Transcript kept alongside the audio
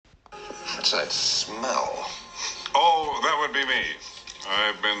What's that smell? Oh, that would be me.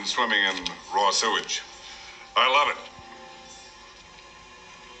 I've been swimming in raw sewage. I love it.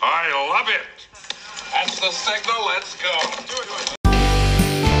 I love it. That's the signal. Let's go. Do it.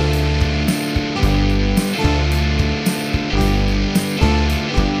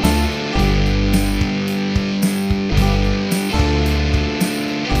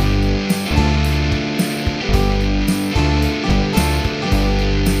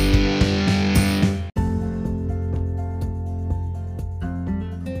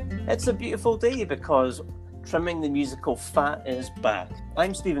 It's a beautiful day because Trimming the Musical Fat is back.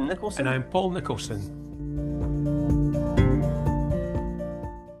 I'm Stephen Nicholson. And I'm Paul Nicholson.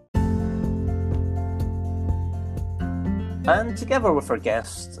 And together with our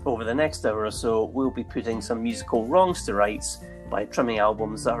guests, over the next hour or so, we'll be putting some musical wrongs to rights by trimming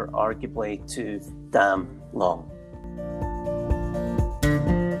albums that are arguably too damn long.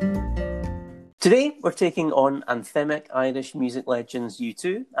 Today, we're taking on anthemic Irish music legends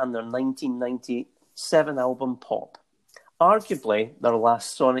U2 and their 1997 album Pop. Arguably their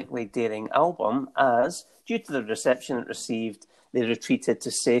last sonically daring album, as, due to the reception it received, they retreated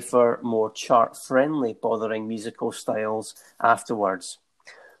to safer, more chart-friendly bothering musical styles afterwards.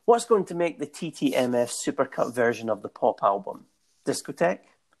 What's going to make the TTMF supercut version of the Pop album? Discotheque?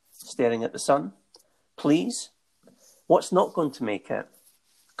 Staring at the Sun? Please? What's not going to make it?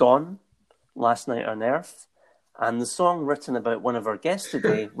 Gone? Last Night on Earth, and the song written about one of our guests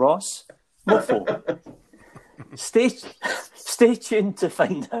today, Ross, Mofo. Stay tuned to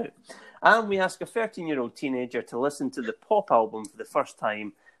find out. And we ask a 13-year-old teenager to listen to the Pop album for the first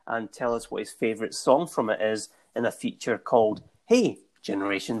time and tell us what his favourite song from it is in a feature called Hey,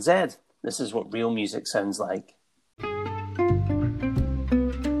 Generation Z. This is what real music sounds like.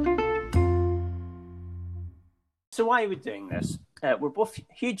 So why are we doing this? We're both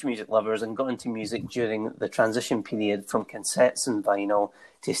huge music lovers and got into music during the transition period from cassettes and vinyl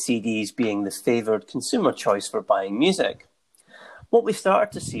to CDs being the favoured consumer choice for buying music. What we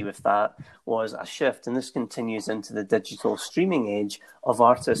started to see with that was a shift, and this continues into the digital streaming age, of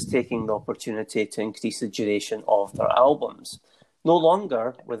artists taking the opportunity to increase the duration of their albums. No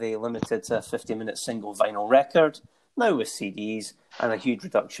longer were they limited to a 50-minute single vinyl record. Now with CDs and a huge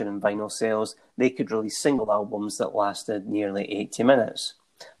reduction in vinyl sales, they could release single albums that lasted nearly 80 minutes.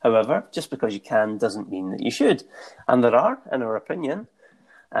 However, just because you can doesn't mean that you should. And there are, in our opinion,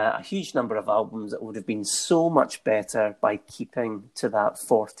 a huge number of albums that would have been so much better by keeping to that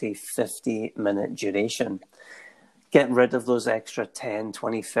 40, 50-minute duration. Get rid of those extra 10,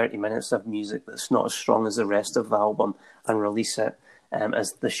 20, 30 minutes of music that's not as strong as the rest of the album and release it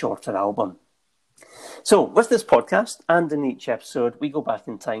as the shorter album. So, with this podcast, and in each episode, we go back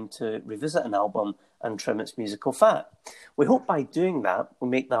in time to revisit an album and trim its musical fat. We hope by doing that,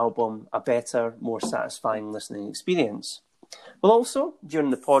 we'll make the album a better, more satisfying listening experience. We'll also, during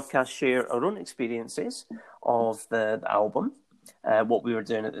the podcast, share our own experiences of the album, what we were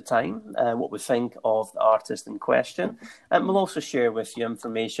doing at the time, what we think of the artist in question, and we'll also share with you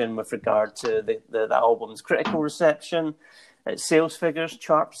information with regard to the album's critical reception, its sales figures,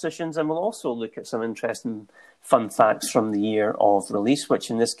 chart positions, and we'll also look at some interesting fun facts from the year of release, which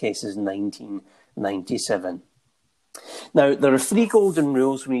in this case is 1997. Now, there are 3 golden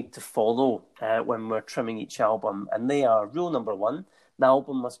rules we need to follow when we're trimming each album, and they are: rule number 1, the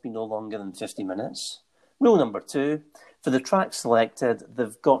album must be no longer than 50 minutes. Rule number 2, for the tracks selected,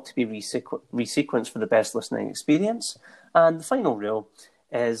 they've got to be resequenced for the best listening experience. And the final rule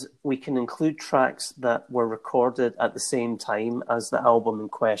is we can include tracks that were recorded at the same time as the album in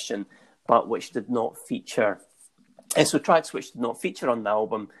question, but which did not feature. So tracks which did not feature on the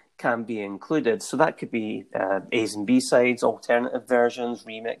album can be included. So that could be A's and B-sides, alternative versions,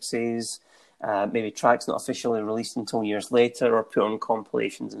 remixes, maybe tracks not officially released until years later or put on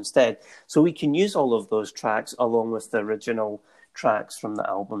compilations instead. So we can use all of those tracks along with the original tracks from the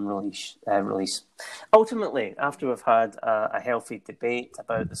album release. Ultimately, after we've had a healthy debate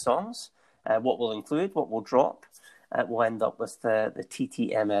about the songs, what we'll include, what we'll drop, we'll end up with the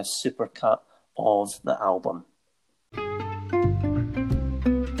TTMF supercut of the album.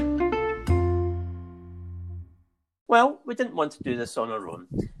 Well, we didn't want to do this on our own,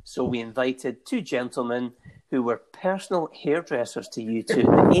 so we invited 2 gentlemen who were personal hairdressers to U2 in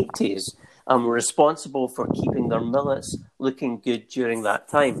the 80s and were responsible for keeping their millets looking good during that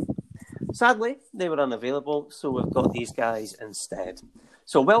time. Sadly, they were unavailable, so we've got these guys instead.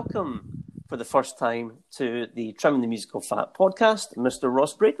 So welcome for the first time to the Trimming the Musical Fat podcast, Mr.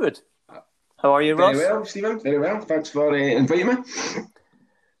 Ross Braidwood. How are you, Ross? Very well, Stephen. Very well. Thanks for inviting me.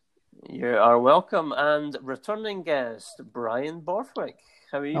 You are welcome. And returning guest, Brian Borthwick.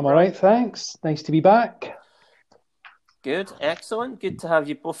 How are you? I'm all right, thanks. Nice to be back. Good, excellent. Good to have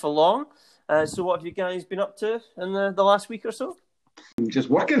you both along. So what have you guys been up to in the last week or so? Just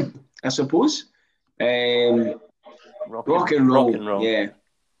working, I suppose. Rock and roll. Yeah.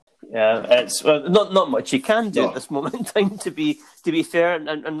 Yeah, it's not much you can do at this moment in time. To be fair,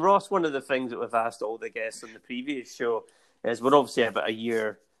 and Ross, one of the things that we've asked all the guests on the previous show is we're obviously about a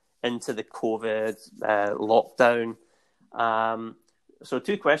year into the COVID lockdown. So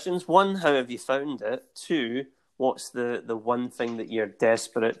 2 questions: 1, how have you found it? 2, what's the one thing that you're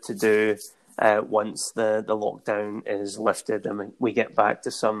desperate to do once the lockdown is lifted and we get back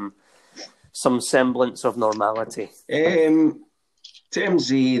to some semblance of normality? In terms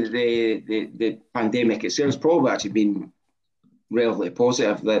of the pandemic itself, it's probably actually been relatively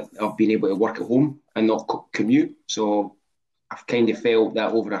positive that I've been able to work at home and not commute. So I've kind of felt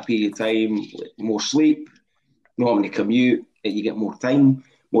that over a period of time, more sleep, not having to commute, that you get more time,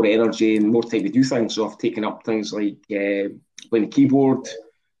 more energy, and more time to do things. So I've taken up things like playing the keyboard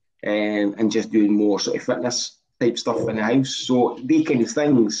and just doing more sort of fitness type stuff in the house. So they kind of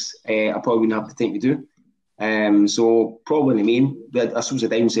things I probably wouldn't have the time to do. So probably the main, I suppose the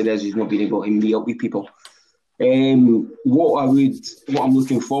downside is not being able to meet up with people. What I'm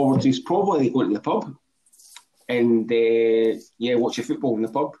looking forward to is probably going to the pub and watch a football in the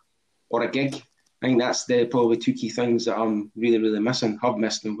pub or a gig. I think that's probably 2 key things that I'm really, really missing. Have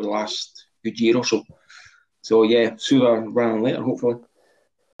missed over the last good year or so. So yeah, sooner rather than later, hopefully.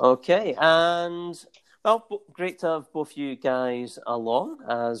 Okay, and well, great to have both you guys along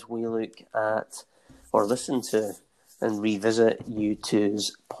as we look at or listen to and revisit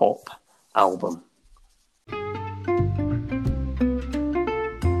U2's Pop album.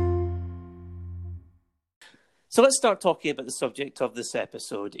 So let's start talking about the subject of this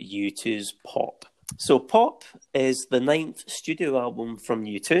episode, U2's Pop. So Pop is the 9th studio album from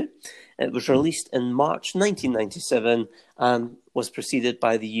U2. It was released in March 1997 and was preceded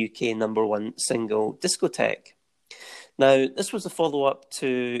by the UK #1 single Discotheque. Now, this was a follow-up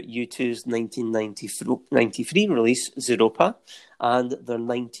to U2's 1993 release, Zeropa, and their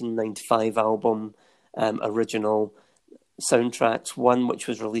 1995 album, Original Soundtracks 1, which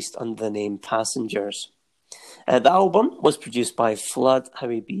was released under the name Passengers. The album was produced by Flood,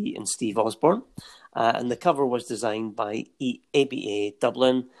 Howie B and Steve Osborne, and the cover was designed by ABA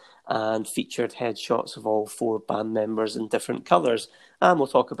Dublin and featured headshots of all 4 band members in different colours, and we'll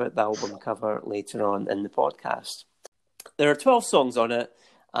talk about the album cover later on in the podcast. There are 12 songs on it,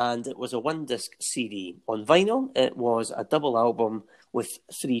 and it was a 1-disc CD. On vinyl, it was a double album with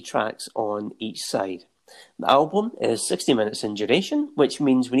 3 tracks on each side. The album is 60 minutes in duration, which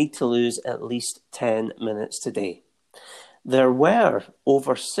means we need to lose at least 10 minutes today. There were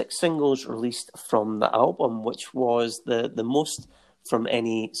over 6 singles released from the album, which was the most from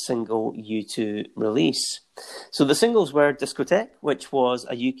any single U2 release. So the singles were Discotheque, which was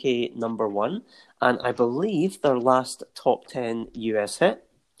a UK #1, and I believe their last top 10 US hit.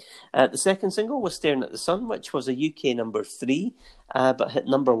 The second single was Staring at the Sun, which was a UK #3, but hit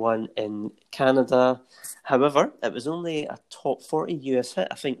 #1 in Canada. However, it was only a top 40 US hit,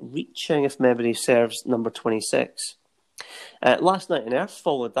 I think, reaching, if memory serves, #26. Last Night on Earth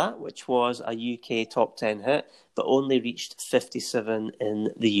followed that, which was a UK top 10 hit, but only reached 57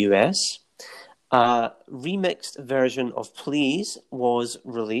 in the US. A remixed version of Please was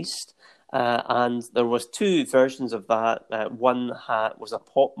released, and there was 2 versions of that. One was a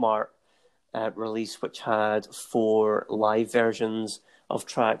Pop Mart release, which had 4 live versions of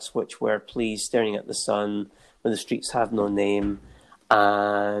tracks, which were Please, Staring at the Sun, When the Streets Have No Name,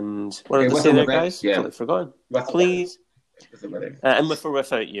 and what did I say there, guys? Yeah. Totally forgotten. Please. And With or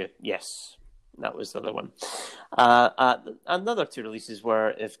Without You, yes, that was the other one. Another 2 releases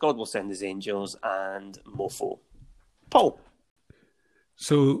were If God Will Send His Angels and Mofo. Paul.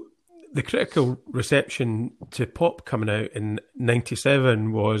 So the critical reception to Pop coming out in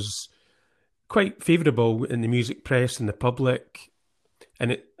 97 was quite favourable in the music press and the public,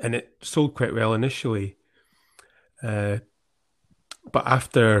 and it sold quite well initially. But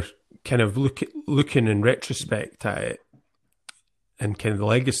after kind of looking in retrospect at it, and kind of the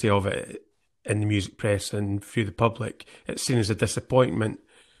legacy of it in the music press and through the public, it's seen as a disappointment,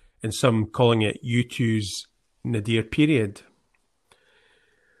 and some calling it U2's nadir period.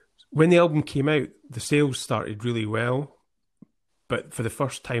 When the album came out, the sales started really well, but for the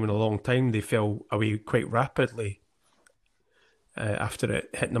first time in a long time, they fell away quite rapidly after it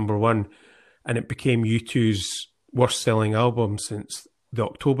hit #1, and it became U2's worst-selling album since the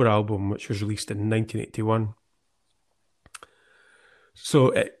October album, which was released in 1981. So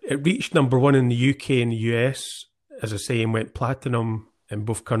it reached #1 in the UK and the US, as I say, and went platinum in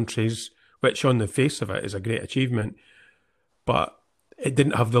both countries, which on the face of it is a great achievement, but it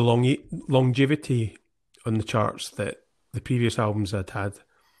didn't have the longevity on the charts that the previous albums had had.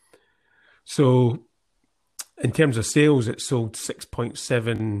 So in terms of sales, it sold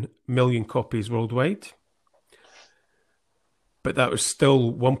 6.7 million copies worldwide. But that was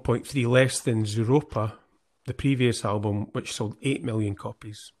still 1.3 less than Zooropa, the previous album, which sold 8 million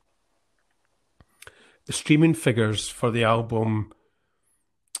copies. The streaming figures for the album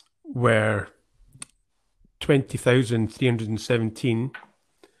were 20,317,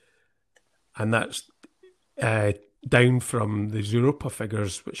 and that's down from the Zooropa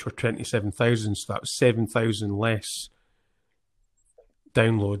figures, which were 27,000, so that was 7,000 less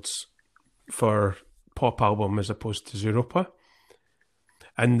downloads for Pop album as opposed to Zooropa.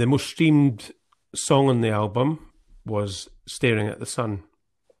 And the most streamed song on the album was Staring at the Sun.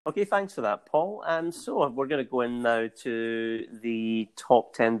 Okay, thanks for that, Paul. So we're going to go in now to the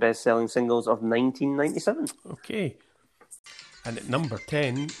top 10 best-selling singles of 1997. Okay. And at number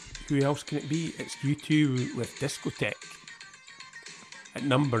 10, who else can it be? It's U2 with Discotheque. At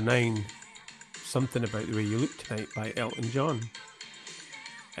number 9, Something About the Way You Look Tonight by Elton John.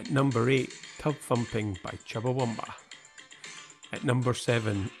 At number 8, Tub Thumping by Chubbawamba. At number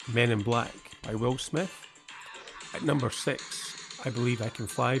 7, Men in Black by Will Smith. At number 6, I Believe I Can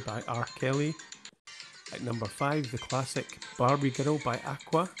Fly by R. Kelly. At number 5, the classic Barbie Girl by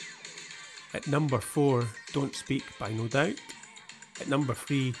Aqua. At number 4, Don't Speak by No Doubt. At number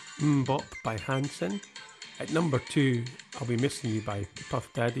 3, Bop by Hanson. At number 2, I'll Be Missing You by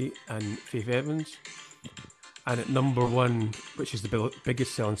Puff Daddy and Faith Evans. And at number 1, which is the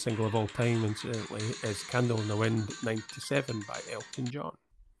biggest selling single of all time, incidentally, is Candle in the Wind 97 by Elton John.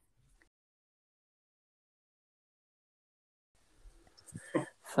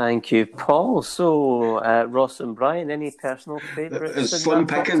 Thank you, Paul. So, Ross and Brian, any personal favourites? It's slim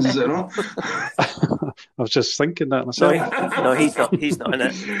pickings, is it not? I was just thinking that myself. No, he's not in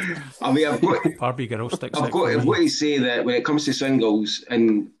it. I mean, Barbie Girl sticks I've got to say that when it comes to singles,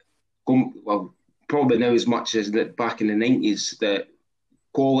 and probably now as much as that back in the 90s, that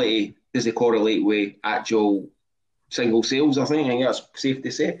quality doesn't correlate with actual single sales. I think that's safe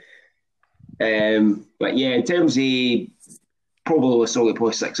to say. But yeah, in terms of probably a song that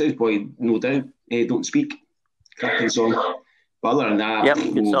probably sticks out, probably No Doubt, Don't Speak, cracking song. But other than that,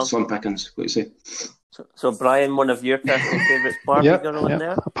 slim pickings, what do you say? So Brian, one of your personal favourites, Barbie Girl in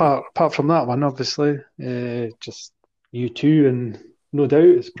there? Apart from that one, obviously, just U2 and No Doubt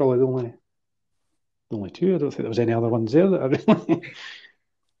is probably the only two. I don't think there was any other ones there that I really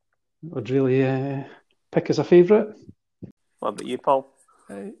would really pick as a favourite. What about you, Paul?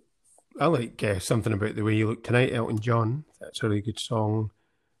 I like Something About the Way You Look Tonight, Elton John. That's a really good song.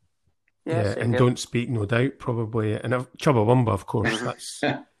 Yeah, and Don't Speak, No Doubt, probably. And Chubbawamba, of course, that's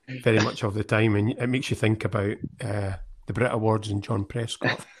very much of the time. And it makes you think about the Brit Awards and John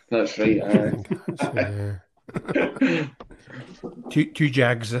Prescott. That's right. Two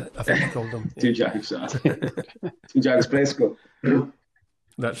Jags, I think they called them. Two Jags. Two Jags Prescott.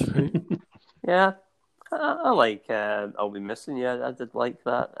 That's right. Yeah. I like I'll Be Missing You. I did like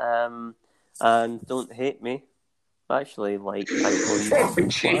that. And Don't Hate Me. I actually like I Believe I Can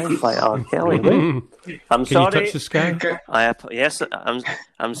Fly by R. Kelly. I'm sorry. Can you touch the sky? Yes,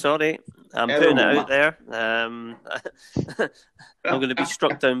 I'm sorry. I'm putting it out there. I'm going to be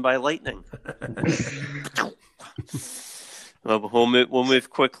struck down by lightning. Well, we'll move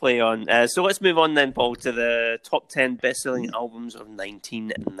quickly on. So let's move on then, Paul, to the top 10 best-selling albums of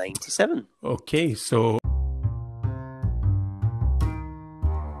 1997. Okay, so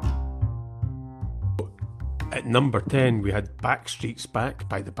at number 10, we had Backstreet's Back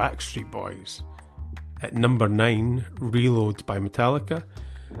by the Backstreet Boys. At number 9, Reload by Metallica.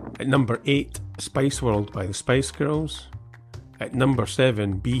 At number 8, Spice World by the Spice Girls. At number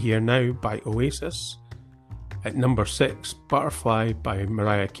 7, Be Here Now by Oasis. At number 6, Butterfly by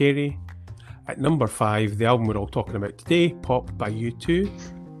Mariah Carey. At number 5, the album we're all talking about today, Pop by U2.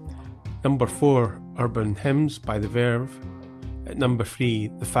 Number 4, Urban Hymns by The Verve. At number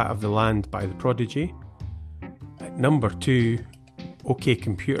 3, The Fat of the Land by The Prodigy. At number 2, OK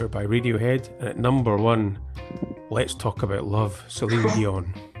Computer by Radiohead. And at number 1, Let's Talk About Love, Celine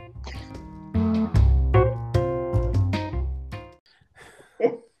Dion.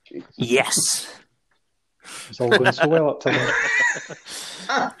 Yes! It's all going so well up to then.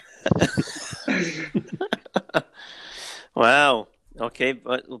 Wow. Okay,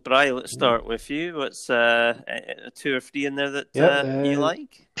 but Brian, let's start with you. What's 2 or 3 in there that you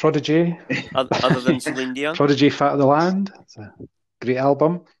like? Prodigy. Other than Celine Dion? Prodigy, Fat of the Land. It's a great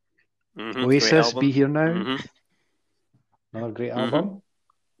album. Mm-hmm, Oasis, great album. Be Here Now. Mm-hmm. another great Mhm. album.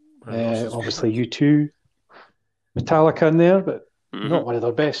 Ross's Obviously, U2, Metallica in there, but Mhm. not one of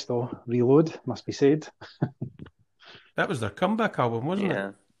their best though. Reload, must be said. That was their comeback album, wasn't Yeah.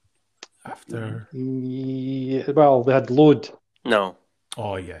 it? After. Yeah, well, they had Load No.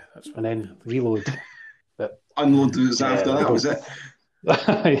 Oh, yeah. That's and then Reload. Unload was Yeah, after that, was it?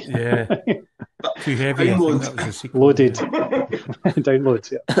 Yeah. Too heavy. I think Download. that was the sequel. Loaded. Yeah.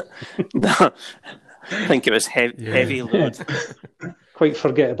 Downloads, yeah. I think it was Yeah. Heavy Load. Quite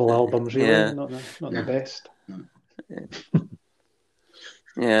forgettable albums, really. Yeah. Not the best.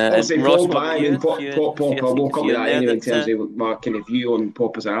 Yeah. I'll say Ross, pop, what I about mean, you? pop, I will come to that anyway in terms of my kind of view on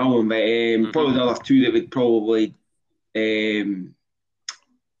pop as an album. But probably the other two that would probably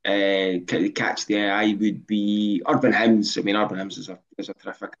catch the eye would be Urban Hymns. I mean, Urban Hymns is a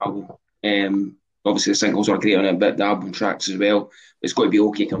terrific album. Obviously, the singles are great on it, but the album tracks as well. It's got to be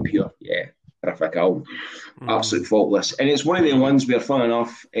OK Computer. Yeah, terrific album. Absolutely faultless. And it's one of the ones where, fun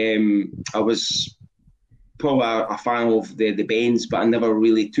enough, I was probably a fan of the bands, but I never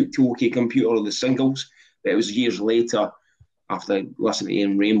really took to OK Computer or the singles. But it was years later, after listening to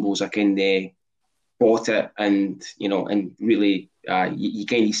In Rainbows, I kind of bought it, and really you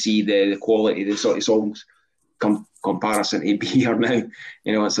kind of see the quality of the sort of songs comparison to Be Here Now.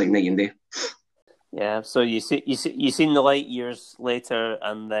 It's like night and day. Yeah, so you seen the light years later,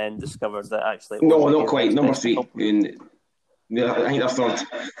 and then discovered that actually it No, wasn't not your quite. best Number best 3. album. And, I think they're third.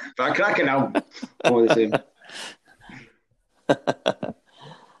 But a cracking album. All the same.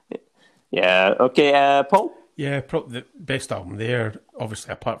 Yeah. Okay, Paul. Yeah, probably the best album there,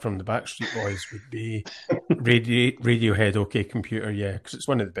 obviously, apart from the Backstreet Boys, would be Radiohead OK Computer, yeah, because it's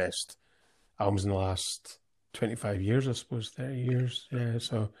one of the best albums in the last 25 years, I suppose, 30 years. Yeah,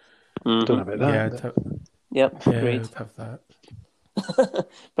 so. Don't know about that. Yeah, Yep, yeah, great. I'd have that.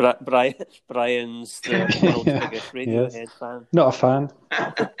 Brian's the world's biggest Radiohead fan. Not a fan.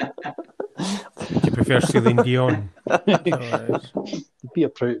 Do you prefer Celine Dion? Be a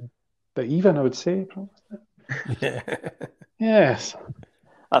but even, I would say. Probably. Yeah. Yes.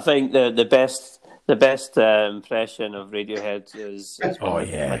 I think the best impression of Radiohead is what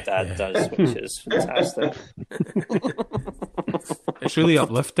my dad does, which is fantastic. It's really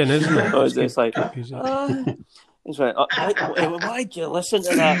uplifting, isn't it? It's like, it's like, why do you listen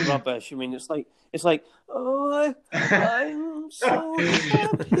to that rubbish? I mean, it's like, oh, I'm so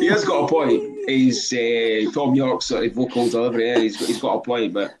happy. He has got a point. He's Tom York's sort of vocal delivery. Yeah, he's got a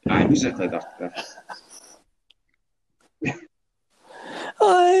point, but musically,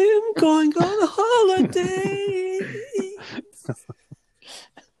 I'm going on a holiday.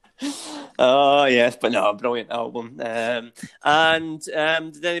 Oh yes, but no, brilliant album. And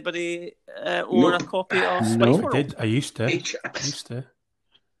did anybody own a copy of Spice No. World? I did. I used to.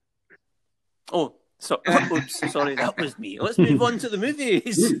 Oh, oops, sorry, that was me. Let's move on to the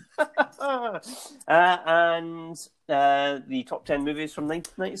movies. And the top 10 movies from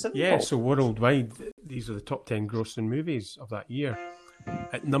 1997. Yeah, Paul? so worldwide, these are the top 10 grossing movies of that year.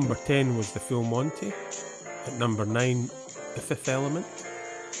 At number 10 was The Full Monty. At number 9, The Fifth Element.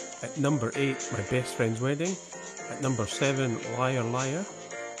 At number 8, My Best Friend's Wedding. At number 7, Liar Liar.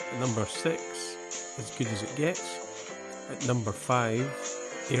 At number 6, As Good as It Gets. At number 5,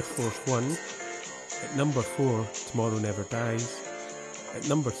 Air Force One. At number 4, Tomorrow Never Dies. At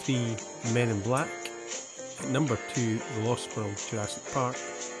number 3, Men in Black. At number 2, The Lost World, Jurassic Park.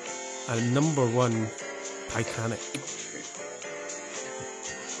 And at number 1, Titanic.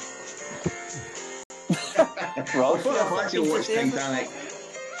 Rob, I've actually watched Titanic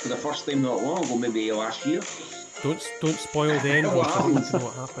for the first time not long ago, maybe last year. Don't spoil the ending. What I don't happens? know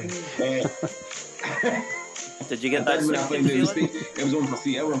what happened. Did you get that When I sinking found out feeling? it was on for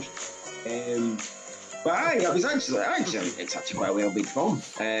 3 hours. But it was actually it's actually quite a well made film.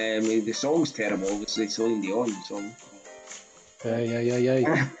 The song's terrible, obviously, Celine Dion song.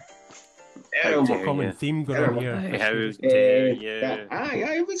 Yeah. Terrible. Common theme going on here. How dare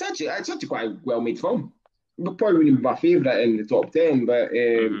you? It's actually quite a well made film. But probably wouldn't be my favourite in the top 10, but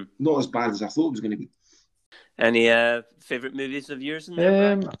not as bad as I thought it was going to be. Any favourite movies of yours in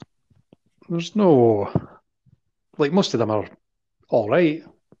there? Brad? There's no, like, most of them are all right.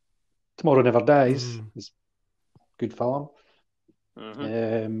 Tomorrow Never Dies is a good film.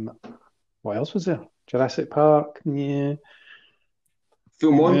 What else was there? Jurassic Park, yeah.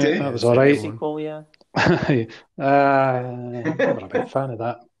 Full Monty. Yeah, that was all right. Sequel, yeah. I'm not a big fan of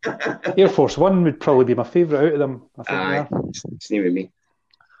that. Air Force One would probably be my favourite out of them, I think. It's near with me.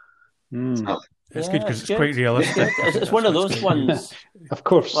 It's Yeah, good because it's it's quite realistic. It's one of those ones. Of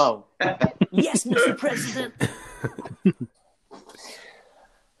course. Wow. Yes, Mr. President.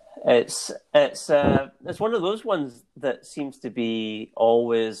 It's one of those ones that seems to be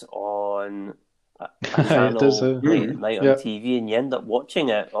always on a channel does, late at night on TV, and you end up watching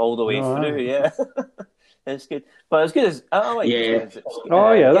it all the way through. Yeah, it's good, but as good as I like. Yeah.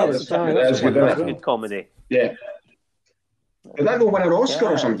 That was good. That's good comedy. Yeah. Did that go win an Oscar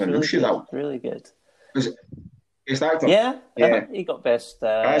or something? Really I'm sure good, that really good. was it. Best actor. Yeah. He got best.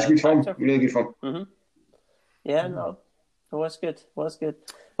 That's good fun. actor. Really good fun. Mm-hmm. Yeah, no, it was good. What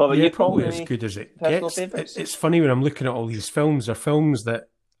about you, Paul? Probably as good as it gets. Favourites? It's funny when I'm looking at all these films. They're films that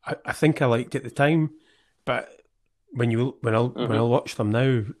I think I liked at the time, but when I watch them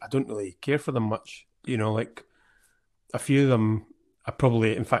now, I don't really care for them much. You know, like a few of them, I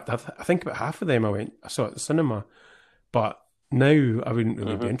think about half of them I saw at the cinema, but now I wouldn't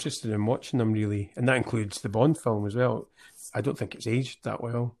really be interested in watching them really, and that includes the Bond film as well. I don't think it's aged that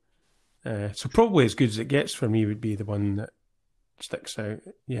well. So probably as good as it gets for me would be the one that sticks out.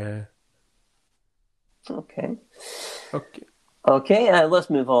 Yeah. Okay. Let's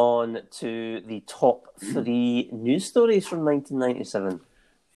move on to the top 3 news stories from 1997.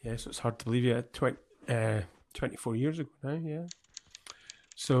 Yes, it's hard to believe it. 24 years ago now, yeah.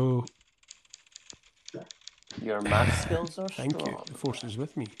 So... Your math skills are Thank strong. you. The force is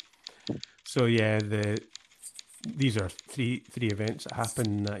with me. So yeah, these are three events that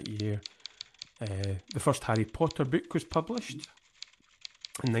happened that year. The first Harry Potter book was published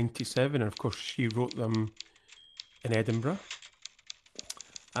in 97, and of course she wrote them in Edinburgh.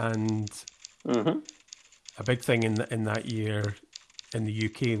 And a big thing in that year in the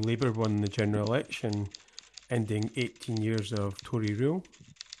UK, Labour won the general election, ending 18 years of Tory rule.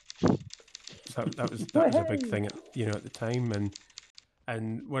 So that was a big thing at the time,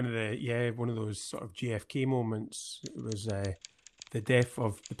 and one of those sort of JFK moments was the death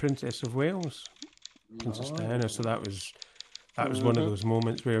of the Princess of Wales, Princess Diana. So that was one of those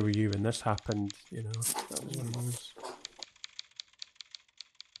moments. Where were you when this happened? You know, that was one of those.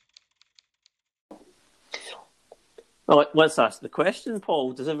 Well, let's ask the question,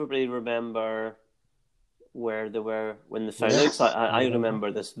 Paul. Does everybody remember where they were when they found out? I remember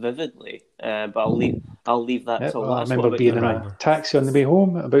this vividly, but I'll leave that till last. I remember being in a taxi on the way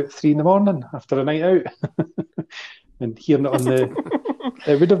home at about 3 a.m. after a night out, and hearing it on the.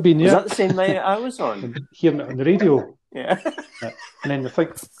 It would have been Was that the same night I was on? And hearing it on the radio. Yeah. And then I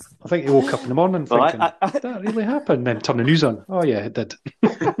think he woke up in the morning thinking, did that really happen? And then turn the news on. Oh yeah, it did.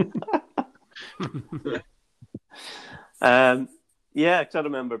 Yeah, because I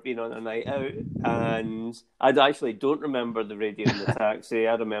remember being on a night out, and I actually don't remember the radio in the taxi.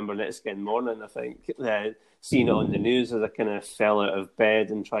 I remember next morning, I think, seeing it on the news as I kind of fell out of bed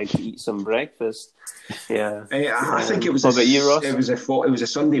and tried to eat some breakfast. Yeah, I think it was. What about you, Ross? It was a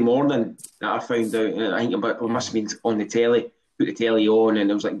Sunday morning that I found out. I think it must have been on the telly. Put the telly on, and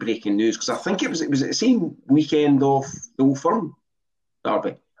it was like breaking news because I think it was the same weekend of the Old Firm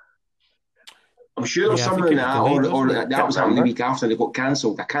derby. I'm sure there was something that, or that was happening the week after they got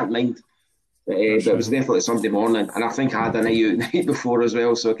cancelled. I can't mind. But it was definitely Sunday morning. And I think I had a night out the night before as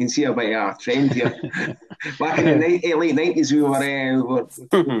well. So I can see a bit of a trend here. Back in the late 90s, we were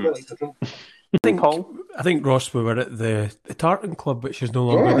I think, Ross, we were at the Tartan Club, which is no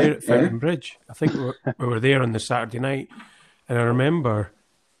longer there at Fountain Bridge. I think we were there on the Saturday night. And I remember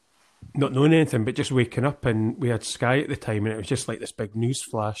not knowing anything, but just waking up, and we had Sky at the time, and it was just like this big news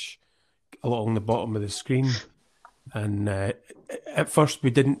flash along the bottom of the screen. And at first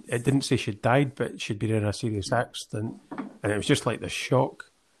it didn't say she'd died, but she'd been in a serious accident, and it was just like this shock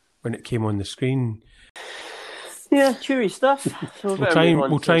when it came on the screen. Yeah, cheery stuff. So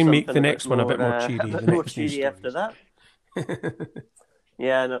we'll try and make the next one a bit more cheery. A bit more cheery after that.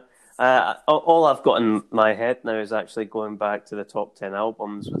 Yeah, no. All I've got in my head now is actually going back to the top 10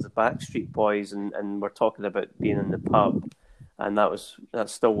 albums with the Backstreet Boys, and we're talking about being in the pub. And that's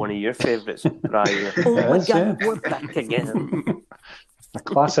still one of your favourites, Brian. Oh my God, we're back again. A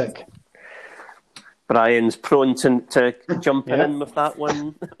classic. Brian's prone to jumping in with that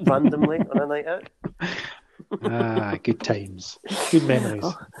one randomly on a night out. Good times. Good memories.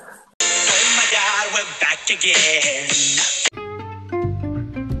 Oh my God, we're back again.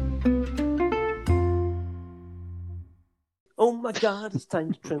 Oh my God, it's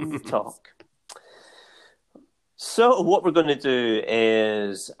time to trim the talk. So what we're going to do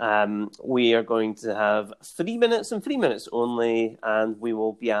is we are going to have 3 minutes and 3 minutes only, and we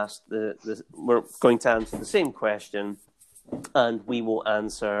will be asked we're going to answer the same question, and we will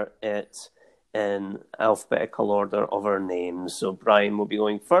answer it in alphabetical order of our names. So Brian will be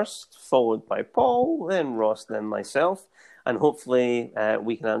going first, followed by Paul, then Ross, then myself, and hopefully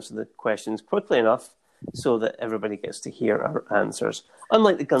we can answer the questions quickly enough so that everybody gets to hear our answers.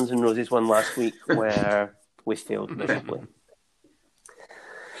 Unlike the Guns N' Roses one last week, where we failed miserably.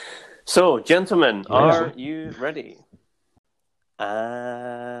 So, gentlemen, are you ready?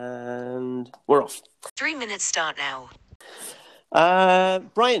 And we're off. 3 minutes start now.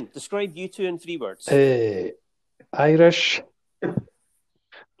 Brian, describe U2 in 3 words. Irish,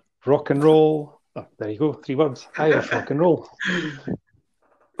 rock and roll. Oh, there you go, 3 words. Irish rock and roll.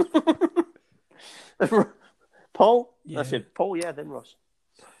 Paul? Yeah. I said Paul, yeah, then Ross.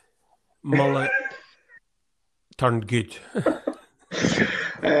 Mullet turned good.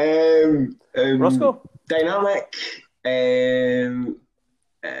 Roscoe? Dynamic,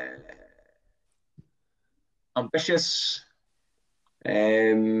 ambitious,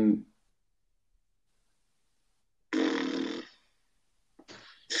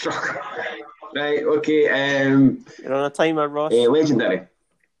 right, okay, You're on a timer, Ross. legendary.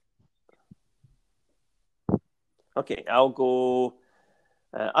 Okay, I'll go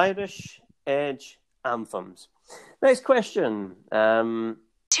Irish, Edge, anthems. Next question. 2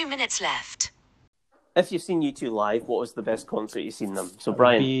 minutes left. If you've seen U2 live, what was the best concert you've seen them? So,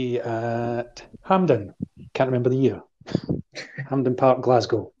 Brian. Be at Hampden. Can't remember the year. Hampden Park,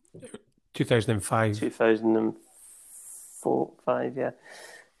 Glasgow. 2005. 2004, 5, yeah.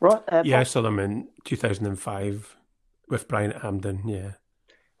 Right, Yeah, I saw them in 2005 with Brian at Hampden, yeah.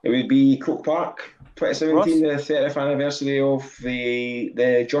 It would be Croke Park, 2017, the 30th anniversary of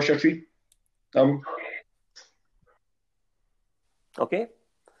the Joshua Tree. Okay.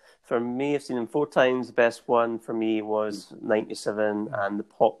 For me, I've seen them 4 times. The best one for me was 97 and the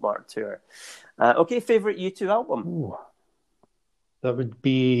Pop Mart tour. Okay, favourite U2 album? Ooh. That would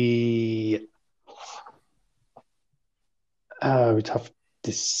be... I would have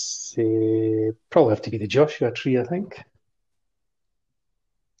to say... Probably have to be the Joshua Tree, I think.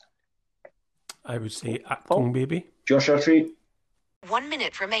 I would say Actung Baby. Joshua Tree. 1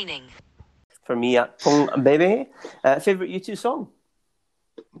 minute remaining. For me, Actung Baby. Favourite U2 song?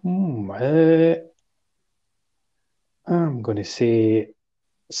 I'm going to say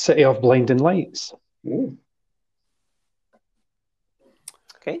City of Blinding Lights. Ooh.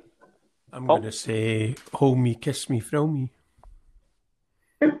 Okay. I'm going to say Hold Me, Kiss Me, Thrill Me.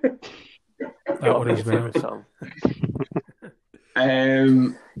 That one as well. Song.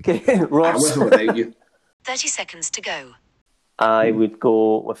 Okay, I Ross. whistle without you. 30 seconds to go. I would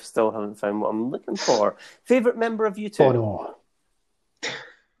go with still haven't found what I'm looking for. Favourite member of U2? Oh, no.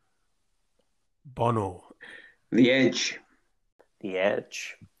 Bono. The Edge. The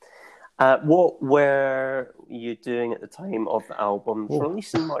Edge. What were you doing at the time of the album's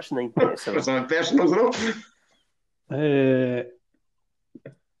release in March 1997? That's not personal, though.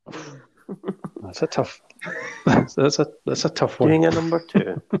 That's a tough. That's a tough one. Doing a number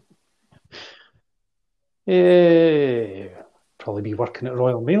 2. Probably be working at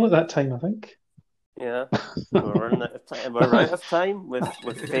Royal Mail at that time, I think. Yeah, we're running out of time. We're out of time. We've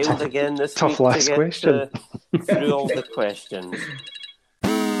failed again this Tough week last to get question. through all the questions.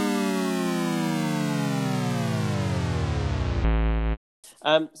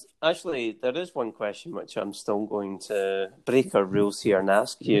 Actually, there is one question which I'm still going to break our rules here and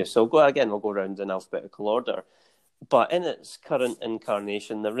ask you. So we'll go around in alphabetical order. But in its current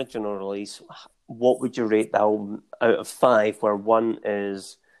incarnation, the original release, what would you rate the album out of 5, where 1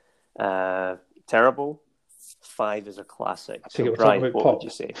 is terrible, 5 is a classic? So, Brian, what would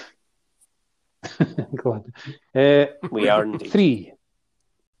you say? Go on. We are indeed. 3.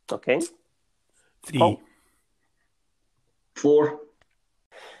 Okay. 3. Paul? 4.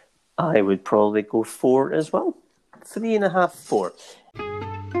 I would probably go 4 as well. 3.5, 4.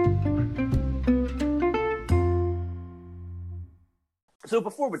 So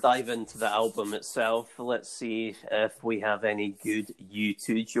before we dive into the album itself, let's see if we have any good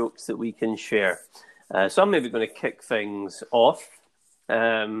U2 jokes that we can share. So I'm maybe going to kick things off.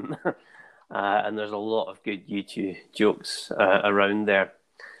 And there's a lot of good U2 jokes around there.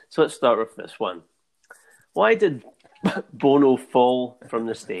 So let's start with this one. Why did Bono fall from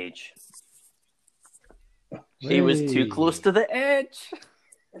the stage? He was too close to the edge.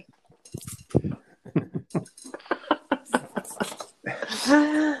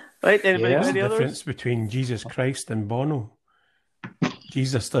 Right, anybody got There's any the others? difference between Jesus Christ and Bono.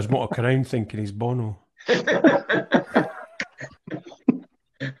 Jesus doesn't walk around thinking he's Bono.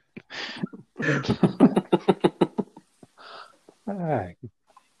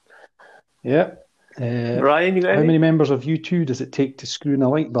 Yeah. Brian, you got How any? many members of U2 does it take to screw in a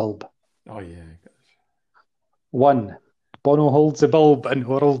light bulb? Oh, yeah. 1. Bono holds the bulb and the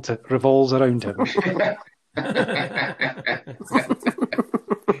world revolves around him.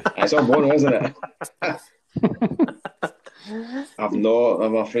 It's on Bono, isn't it? I've not.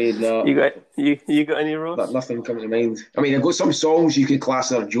 I'm afraid not. You got any, Ross? But nothing comes to mind. I mean, I've got some songs you could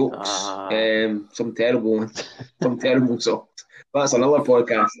class as jokes. Some terrible songs. That's another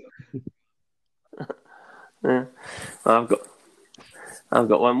podcast. Yeah. I've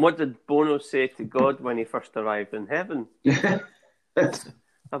got one. What did Bono say to God when he first arrived in heaven? I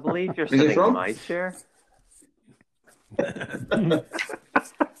believe you're sitting in my chair.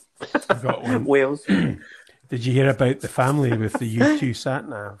 I've got one. Wales. Did you hear about the family with the U2 sat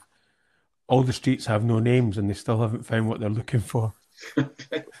nav? All the streets have no names and they still haven't found what they're looking for.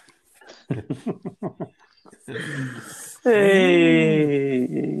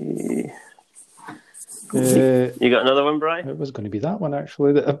 Hey. You got another one, Brian? It was going to be that one,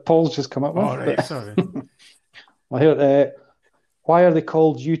 actually, that Paul's just come up with. All right, sorry. I heard, why are they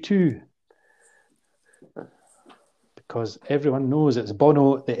called U2? Because everyone knows it's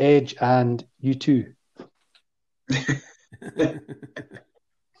Bono, The Edge, and U2.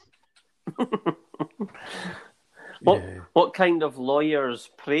 What kind of lawyers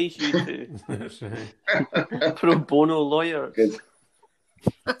praise you to? That's right. Pro bono lawyers. Good.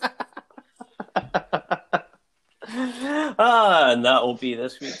 And that will be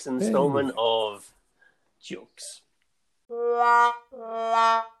this week's instalment of Jokes.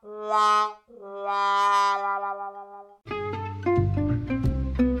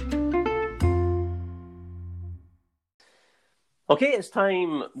 Okay, it's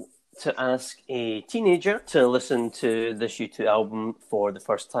time to ask a teenager to listen to this U2 album for the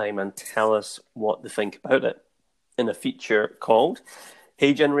first time and tell us what they think about it in a feature called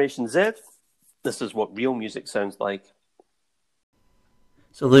Hey Generation Z, this is what real music sounds like.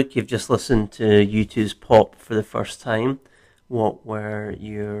 So Luke, you've just listened to U2's Pop for the first time. What were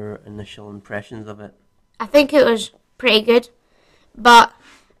your initial impressions of it? I think it was pretty good, but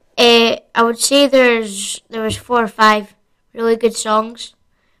I would say there was 4 or 5 really good songs,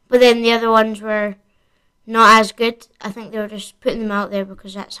 but then the other ones were not as good. I think they were just putting them out there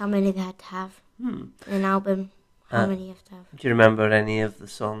because that's how many they had to have in an album. How many you have to have. Do you remember any of the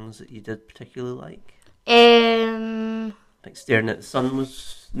songs that you did particularly like? Like Staring at the Sun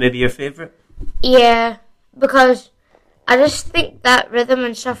was maybe your favourite? Yeah, because I just think that rhythm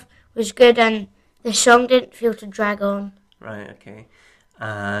and stuff was good and the song didn't feel to drag on. Right, okay.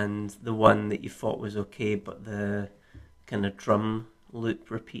 And the one that you thought was okay, but the kind of drum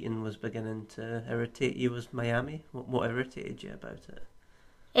loop repeating was beginning to irritate you was Miami? What irritated you about it?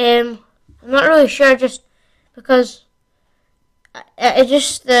 I'm not really sure, just because it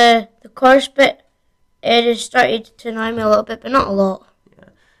just the chorus bit, it just started to annoy me a little bit, but not a lot. Yeah.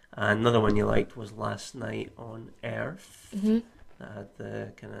 Another one you liked was Last Night on Earth. Mm-hmm. That had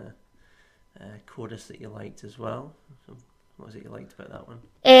the kind of chorus that you liked as well. So what was it you liked about that one?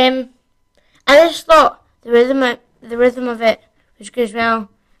 I just thought the rhythm of it was good as well,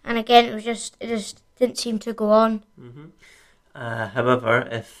 and again it just didn't seem to go on. Mm-hmm. However,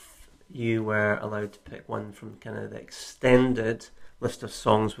 if you were allowed to pick one from kind of the extended list of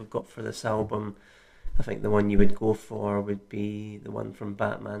songs we've got for this album, I think the one you would go for would be the one from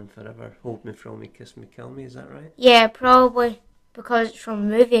Batman Forever, Hold Me, Thrill Me, Kiss Me, Kill Me, is that right? Yeah, probably, because it's from a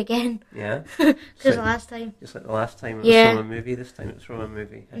movie again. Yeah? Because the last time. Just like the last time it was from a movie, this time it's from a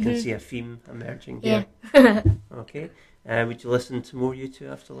movie. I can see a theme emerging here. Yeah. Okay. Would you listen to more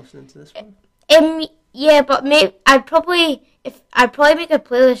U2 after listening to this one? Yeah, but maybe I'd probably make a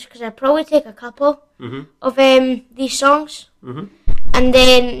playlist because I'd probably take a couple of these songs and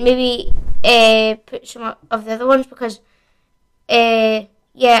then maybe put some of the other ones because I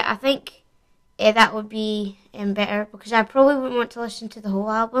think that would be better because I probably wouldn't want to listen to the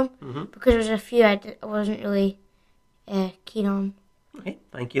whole album because there's a few I wasn't really keen on. Okay,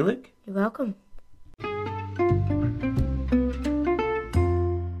 thank you, Luke. You're welcome.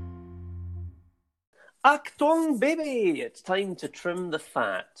 Achtung, baby! It's time to trim the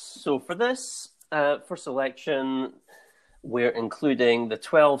fat. So for this first selection, we're including the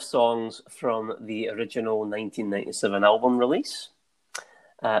 12 songs from the original 1997 album release.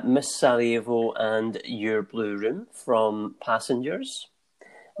 Miss Sarajevo and Your Blue Room from Passengers.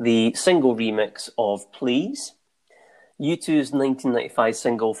 The single remix of Please. U2's 1995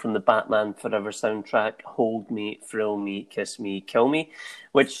 single from the Batman Forever soundtrack, Hold Me, Thrill Me, Kiss Me, Kill Me,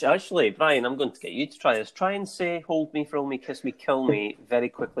 which actually, Brian, I'm going to get you to try this. Try and say Hold Me, Thrill Me, Kiss Me, Kill Me very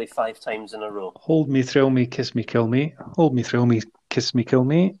quickly 5 times in a row. Hold me, thrill me, kiss me, kill me. Hold me, thrill me, kiss me, kill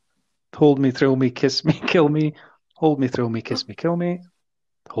me. Hold me, thrill me, kiss me, kill me. Hold me, thrill me, kiss me, kill me.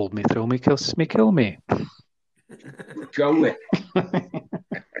 Hold me, thrill me, kiss me, kill me. Kill me.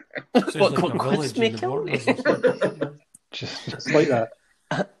 What, kiss me, kill me? Just like that.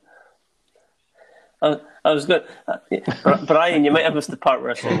 I was good. Brian, you might have missed the part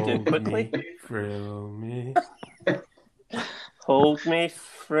where I said do it quickly. Thrill me. Hold me,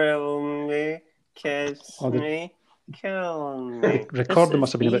 thrill me, kiss me, kill me. The recording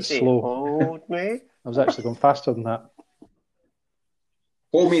must have been a bit slow. Hold me. I was actually going faster than that.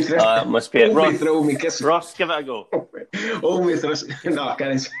 Hold me, thrill. That must be it. Hold me, Ross, thrill me, kiss me. Ross, give it a go. Hold me, thrill. No, I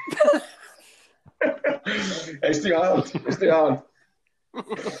can't. It's too hard. It's too hard.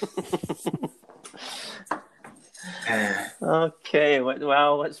 Okay,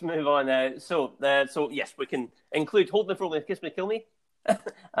 well, let's move on now. So yes, we can include Hold Me, Thrill Me, Kiss Me, Kill Me,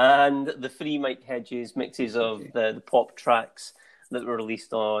 and the three Mike Hedges mixes of the pop tracks that were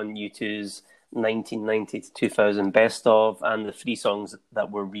released on U2's 1990 to 2000 Best Of, and the three songs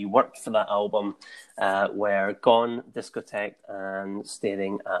that were reworked for that album were Gone, Discotheque, and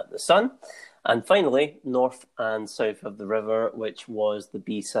Staring at the Sun. And finally, North and South of the River, which was the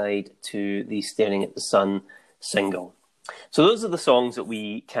B-side to the Staring at the Sun single. So those are the songs that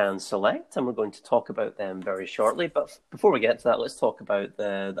we can select, and we're going to talk about them very shortly. But before we get to that, let's talk about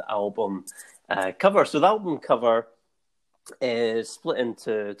the album cover. So the album cover is split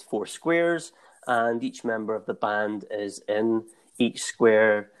into four squares, and each member of the band is in each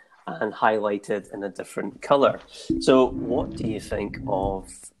square and highlighted in a different colour. So what do you think of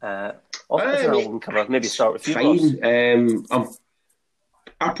this album cover? Maybe start with you, Ross.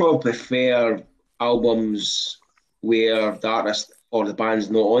 I probably prefer albums where the artist or the band's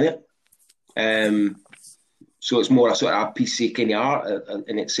not on it. So it's more a sort of a piece of kind of art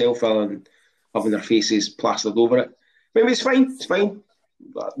in itself rather than having their faces plastered over it. Maybe it's fine. It's fine.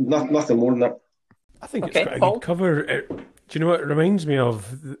 Nothing more than that. I think it's quite a good cover. Do you know what it reminds me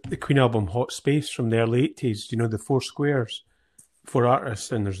of? The Queen album Hot Space from the early 80s. You know, the four squares, four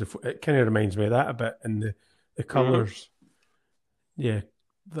artists, and it kind of reminds me of that a bit, and the colours. Yeah,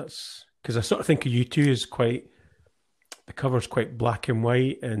 that's because I sort of think of U2 as the cover's quite black and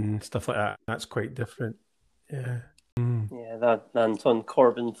white and stuff like that. That's quite different. Yeah. Yeah, that Anton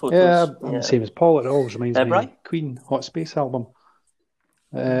Corbijn photos. Yeah, I'm the same as Paul. It always reminds me Brian? of Queen Hot Space album.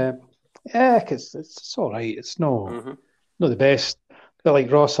 Yeah, because it's all right. It's not the best. But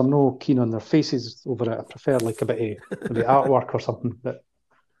like Ross, I'm no keen on their faces over it. I prefer like a bit of maybe artwork or something. But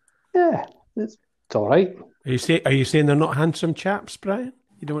yeah, it's all right. Are you saying they're not handsome chaps, Brian?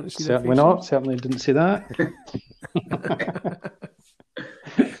 You don't want to see Certainly their faces? not. Certainly didn't say that.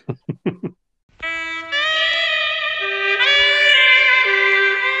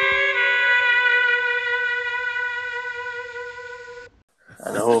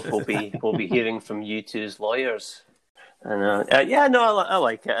 And I hope we'll be hearing from U2's lawyers. And I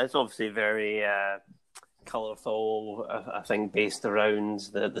like it. It's obviously very colourful. I think based around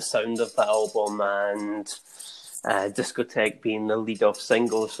the sound of the album and Discotheque being the lead-off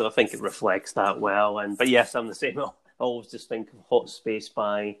single, so I think it reflects that well. But yes, I'm the same. I always just think of Hot Space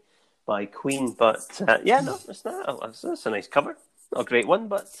by Queen. But it's not. It's a nice cover. Not a great one,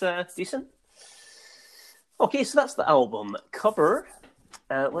 but decent. Okay, so that's the album cover.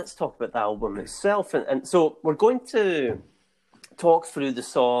 Let's talk about the album itself. And so we're going to talk through the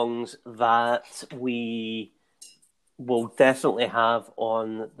songs that we will definitely have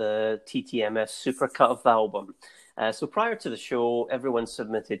on the TTMS supercut of the album. So prior to the show, everyone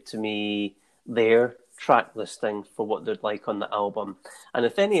submitted to me their track listing for what they'd like on the album. And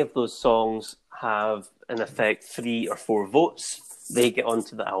if any of those songs have, in effect, 3 or 4 votes, they get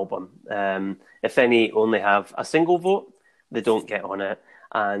onto the album. If any only have a single vote, they don't get on it.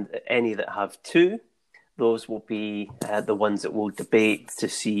 And any that have 2, those will be the ones that we'll debate to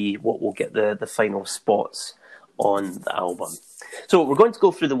see what will get the final spots on the album. So we're going to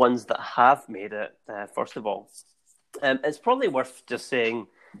go through the ones that have made it, first of all. It's probably worth just saying,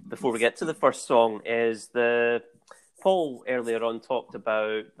 before we get to the first song, is Paul earlier on talked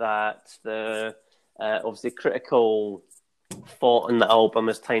about that the obviously critical thought on the album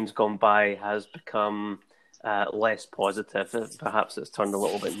as time's gone by has become less positive. Perhaps it's turned a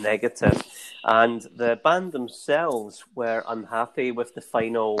little bit negative. And the band themselves were unhappy with the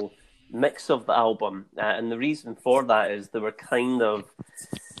final mix of the album. And the reason for that is they were kind of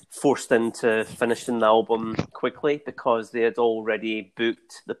forced into finishing the album quickly because they had already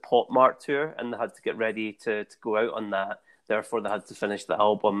booked the Pop Mart tour and they had to get ready to go out on that. Therefore, they had to finish the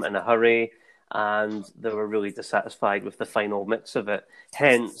album in a hurry, and they were really dissatisfied with the final mix of it.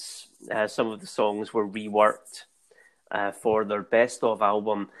 Hence, some of the songs were reworked for their Best Of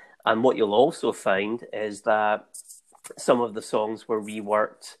album. And what you'll also find is that some of the songs were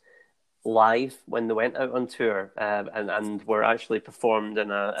reworked live when they went out on tour, and were actually performed in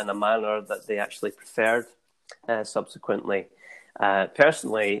a manner that they actually preferred subsequently.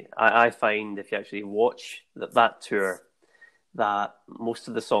 Personally, I find if you actually watch that tour, that most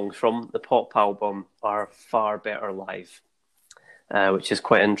of the songs from the Pop album are far better live, which is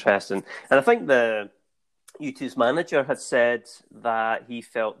quite interesting. And I think the U2's manager had said that he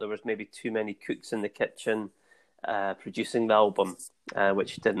felt there was maybe too many cooks in the kitchen producing the album,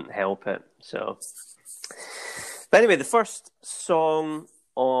 which didn't help it. So, but anyway, the first song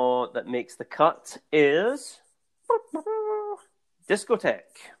that makes the cut is Discotheque.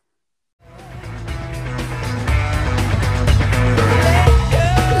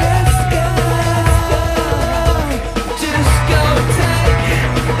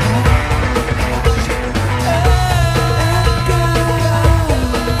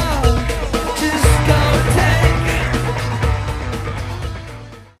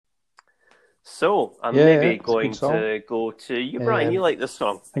 So, I'm maybe going to go to you, Brian. You like this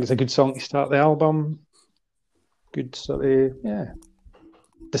song? I think it's a good song to start the album. Good sort of,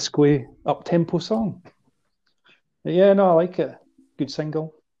 disco, up-tempo song. Yeah, no, I like it. Good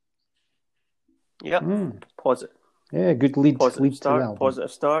single. Yep. Positive. Yeah, good lead. Positive start. To the album.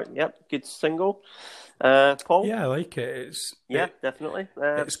 Positive start. Yep. Good single. Paul? Yeah, I like it. Definitely.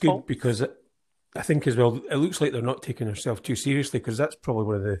 It's good Paul? because I think as well, it looks like they're not taking themselves too seriously, because that's probably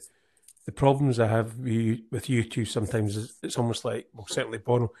one of the problems I have with U2 sometimes. Is it's almost like, well, certainly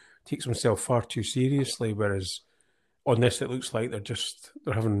Bono takes himself far too seriously, whereas on this it looks like they're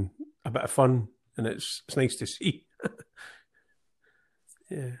having a bit of fun, and it's nice to see.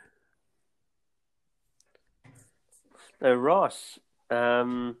 Yeah. Now, Ross,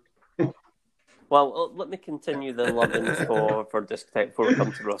 well, let me continue the loving for Discotheque before we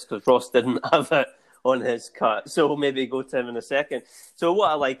come to Ross, because Ross didn't have it on his cut, so we'll maybe go to him in a second. So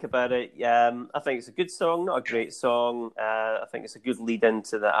what I like about it, I think it's a good song, not a great song. I think it's a good lead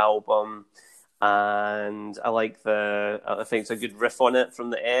into the album, and I think it's a good riff on it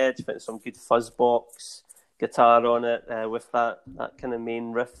from the Edge. I think there's some good fuzzbox guitar on it with that kind of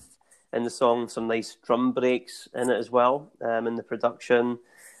main riff in the song. Some nice drum breaks in it as well, in the production.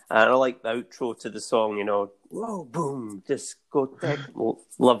 And I like the outro to the song, whoa, boom, discotheque.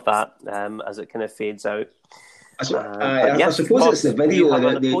 Love that as it kind of fades out. I suppose it's the video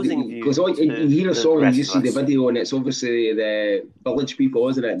that goes on. You hear a song and you see the video, and it's obviously the Village People,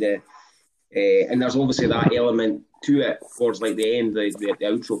 isn't it? And there's obviously that element to it towards like the end, the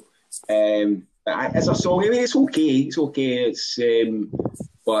outro. As a song, I mean, it's okay.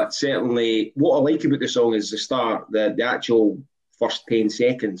 But certainly, what I like about the song is the start, the actual first 10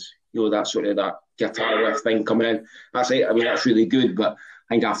 seconds, that sort of that guitar riff thing coming in. That's it. I mean, that's really good, but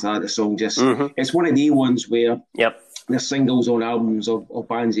I think after that, the song just, it's one of the ones where there's singles on albums of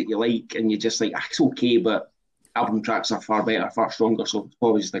bands that you like, and you're just like, it's okay, but album tracks are far better, far stronger, so it's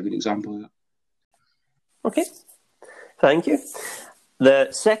probably just a good example of that. Okay, thank you.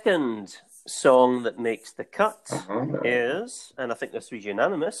 The second song that makes the cut is, and I think this was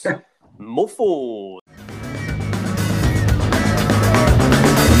unanimous, Mofo.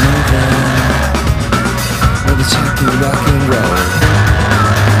 Rock and roll.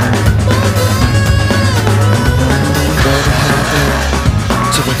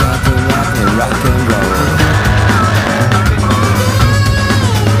 Rock and roll.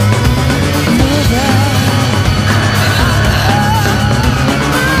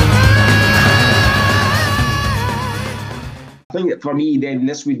 I think that for me, then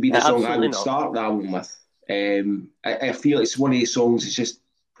this would be the song I would start the album with. I feel it's one of these songs that's just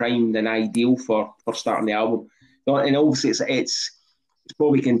primed and ideal for starting the album. And obviously, it's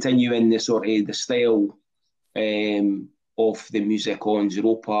probably continuing the sort of the style of the music on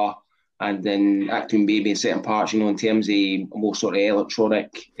Europa and then Achtung Baby in certain parts, in terms of more sort of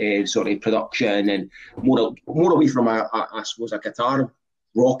electronic sort of production and more away from I suppose a guitar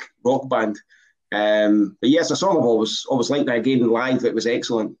rock band. But yes, a song I've always liked. That again live, it was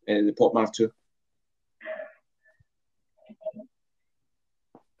excellent in the Pop Mart tour.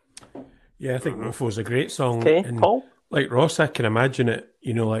 Yeah, I think Mofo's a great song. Okay, and Paul? Like Ross, I can imagine it,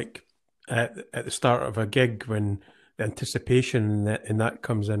 like at the start of a gig when the anticipation and that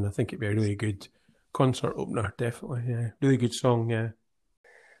comes in. I think it'd be a really good concert opener, definitely. Yeah, really good song, yeah.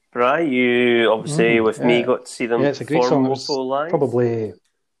 Brian, you obviously with me got to see them it's a great perform song. Mofo live.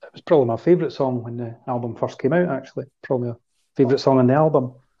 It was probably my favourite song when the album first came out, actually. Probably my favourite song on the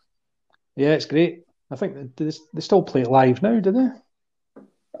album. Yeah, it's great. I think they still play it live now, do they?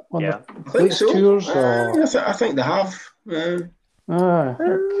 I think so. Tours, or... I think they have.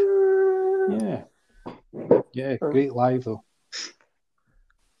 Yeah, great live though.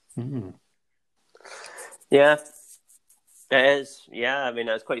 Yeah, It is, yeah. I mean,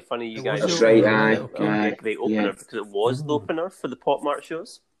 it's quite funny. You guys, That's right, aye, a great opener yeah. because it was the opener for the Pop Mart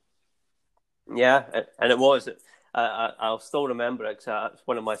shows. Yeah, and it was. I'll still remember it because it's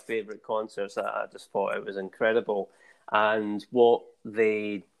one of my favourite concerts. I just thought it was incredible. And what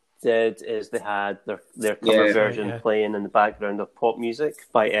they did is they had their cover version playing in the background of pop music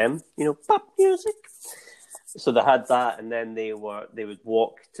by M. You know, pop music. So they had that, and then they would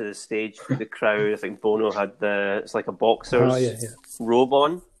walk to the stage through the crowd. I think Bono had it's like a boxer's robe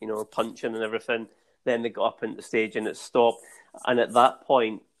on, you know, punching and everything. Then they got up into the stage and it stopped. And at that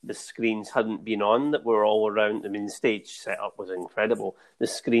point, the screens hadn't been on that were all around. I mean, the stage setup was incredible. The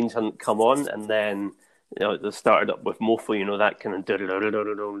screens hadn't come on, and then they started up with Mofo, you know, that kind of. Then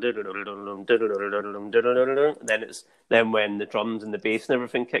when the drums and the bass and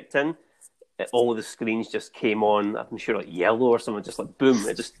everything kicked in, all the screens just came on. I'm sure like yellow or something, just like boom,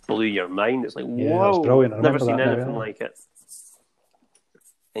 it just blew your mind. It's like, whoa, that's brilliant. Never seen anything like it.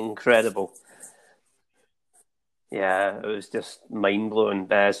 Incredible. Yeah, it was just mind blowing.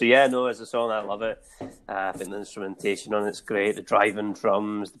 So yeah, no, as a song, I love it. I think the instrumentation on it's great. The driving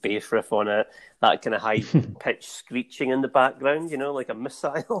drums, the bass riff on it, that kind of high pitched screeching in the background, you know, like a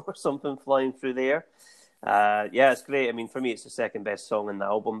missile or something flying through the air. Yeah, it's great. I mean, for me, it's the second best song in the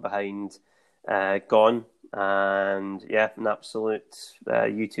album behind Gone, and yeah, an absolute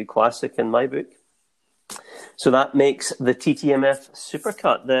U2 classic in my book. So that makes the TTMF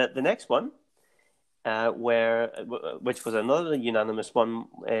supercut. The next one, which was another unanimous one,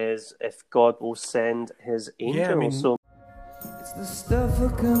 is If God Will Send His Angels. Yeah, I mean, It's the stuff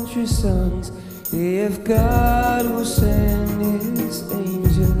of country songs. If God will send His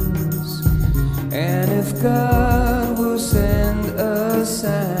angels, and if God will send a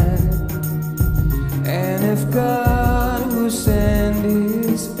sign, and if God will send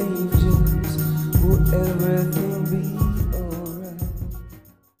His angels, will everything be alright?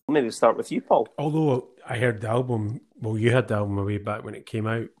 Maybe we'll start with you, Paul. Although I heard the album, well, you had the album way back when it came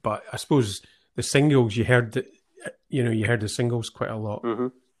out, but I suppose the singles you heard the singles quite a lot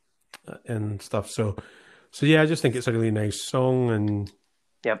and stuff. So yeah, I just think it's a really nice song and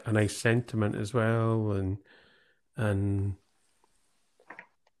a nice sentiment as well, and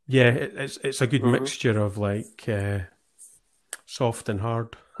yeah, it's a good mixture of like soft and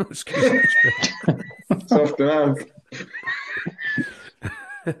hard. Soft and hard.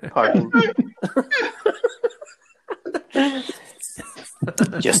 Pardon.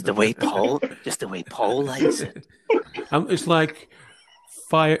 Just the way Paul likes it. It's like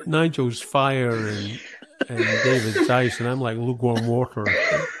fire. Nigel's fire and David's ice, and I'm like lukewarm water.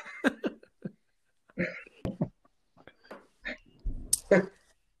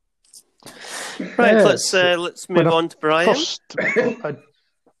 Right, let's move on to Brian.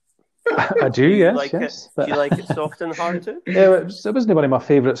 I do, yes. Do you like it soft and hard too? Yeah, it wasn't one of my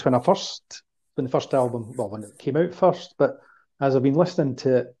favourites when the first album, when it came out first, but as I've been listening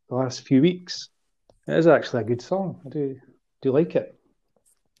to it the last few weeks, it is actually a good song. I do like it.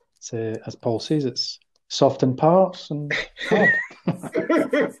 It's, as Paul says, it's soft in parts and hard.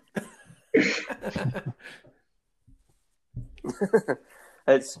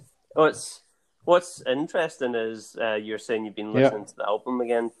 What's interesting is you're saying you've been listening to the album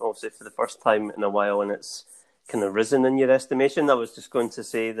again, obviously for the first time in a while, and it's kind of risen in your estimation. I was just going to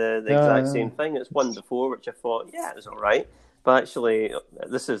say the exact same thing. It's one before, which I thought, it was all right, but actually,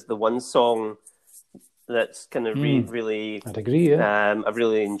 this is the one song that's kind of really. I'd agree. Yeah, I've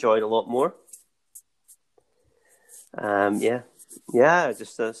really enjoyed a lot more.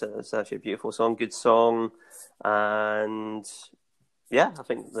 Just it's actually a beautiful song, good song, and. Yeah, I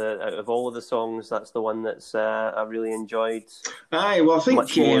think out of all of the songs, that's the one that's I really enjoyed. Aye, well, I think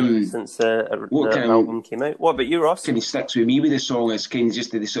much more since the album came out. What about you, Ross? Kind of sticks with me with the song is kind of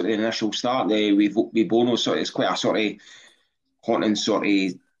just the sort of initial start. With Bono, sort of, it's quite a sort of haunting sort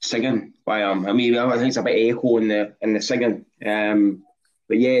of singing by him. I mean, I think it's a bit echo in the singing.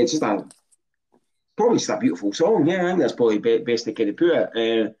 But yeah, it's just probably just a beautiful song. Yeah, I think that's probably best to kind of put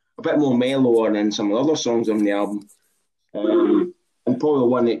it. A bit more mellower than some of the other songs on the album. And probably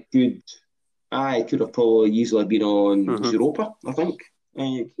one that could have probably easily been on Europa, I think.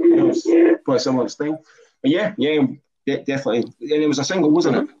 It's probably similar thing. But yeah, definitely. And it was a single,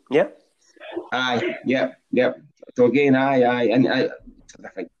 wasn't it? Yeah. Aye, yeah. So again, and I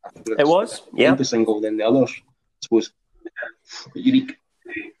think it was, the single than the others, I suppose. But unique.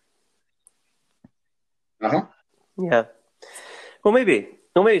 Yeah. Well, maybe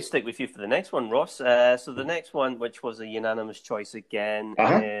stick with you for the next one, Ross. So the next one, which was a unanimous choice again,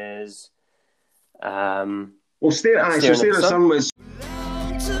 is Stare at the Sun was.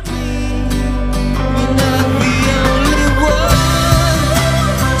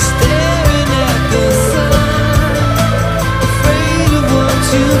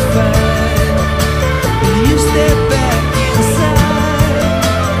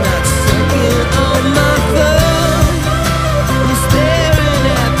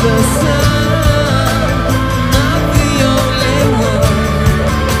 the sun. Not the only one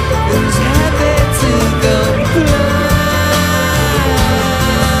who's happy to complain.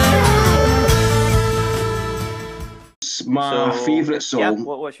 It's my So, favourite song yeah,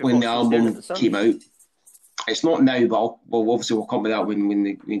 what's your when the thoughts on Staring at album the Sun? came out. It's not now, but obviously we'll come to that when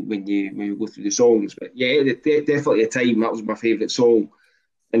you go through the songs. But yeah, definitely a time that was my favourite song,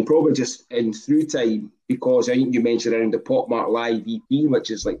 and probably just in through time, because I think you mentioned around the Pop Mart Live EP, which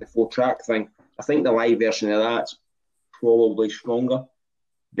is like the 4-track thing. I think the live version of that's probably stronger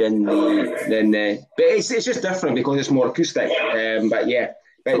than the. But it's just different because it's more acoustic. But yeah,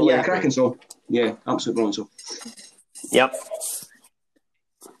 cracking song. Yeah, absolutely brilliant song. Yep.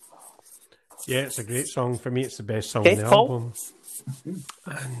 Yeah, it's a great song. For me, it's the best song Okay, on the Paul? album.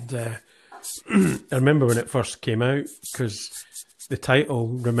 And I remember when it first came out, because the title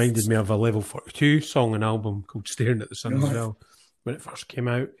reminded me of a Level 42 song and album called Staring at the Sun as well, when it first came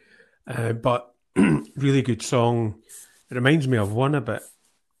out. But really good song. It reminds me of One a bit,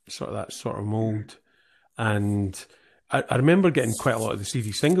 sort of that sort of mould. And I remember getting quite a lot of the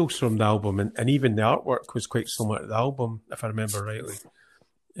CD singles from the album, and even the artwork was quite similar to the album, if I remember rightly.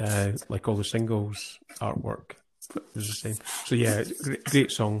 Like all the singles artwork was the same. So yeah,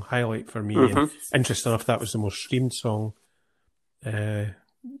 great song, highlight for me. And interesting enough, that was the most streamed song. Yeah,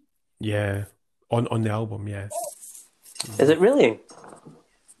 on the album. Yeah. Is it really?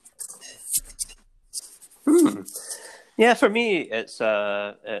 Yeah, for me, it's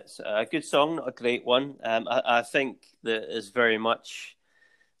a good song, not a great one. I think that it's very much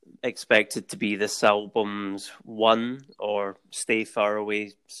expected to be this album's one, or Stay Far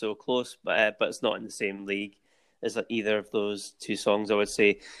Away So Close, but it's not in the same league as either of those two songs, I would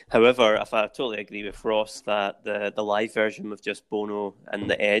say. However, I totally agree with Ross that the live version with just Bono and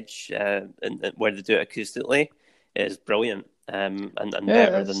The Edge, and where they do it acoustically, is brilliant, and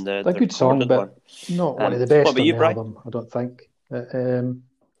better than the a good song, but one. not one of the best on the Brian? album, I don't think.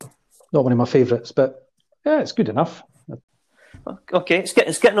 Not one of my favourites, but yeah, it's good enough. Okay, it's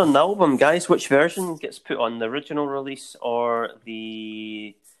getting on the album, guys. Which version gets put on, the original release or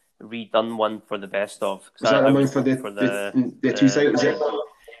the redone one for the best of? Is that the one for the 2000?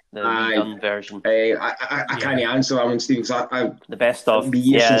 The redone version. I can't answer that one, Steve. The best of. It'd be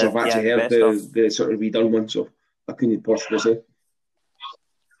years since I've actually the heard the sort of redone one, so I couldn't possibly say.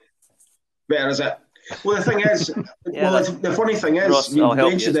 Better, is it? Well, the thing is, the funny thing is, Ross, you I'll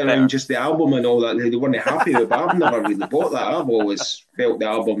help mentioned you, it's around better. just the album and all that, they weren't happy with it, but I've never really bought that. I've always felt the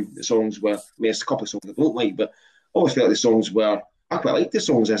album, the songs were, I mean, there's a couple of songs I don't like, but I always felt the songs were, I quite liked the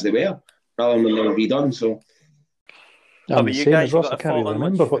songs as they were, rather than when they were redone, so. I'm but the you same guys as Ross, got I a can't really fault on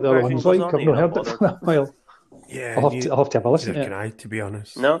remember which what the other version one's goes like, on, I've not heard it bothered. for a while. Yeah, I'll have to have a listen to neither it. can I, to be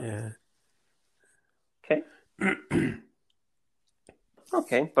honest. No? Yeah. Okay.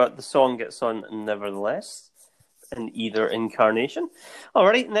 Okay, but the song gets on nevertheless, in either incarnation. All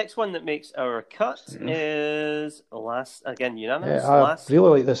right, next one that makes our cut is Last, again, unanimous. Yeah, I Last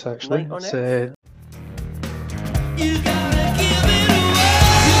really like this actually. Night on It's, Earth. You gotta give it away.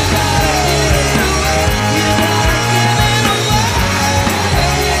 You gotta give it away.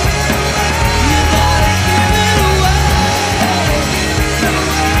 You gotta give it away. You gotta give it away.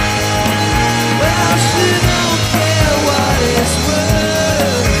 Well, she don't care what it's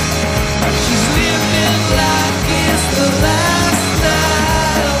worth. She's living like it's the last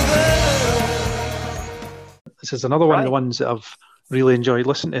night of her. This is another one of the Right. ones that I've really enjoyed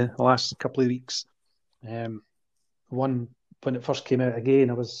listening to the last couple of weeks. One, when it first came out again,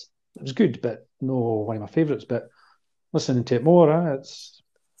 it was good, but no one of my favourites. But listening to it more, it's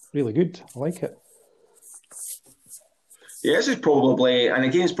really good. I like it. Yeah, this is probably, and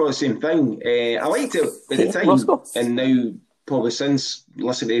again, it's probably the same thing. I liked it at the time, Roscoe? and now probably since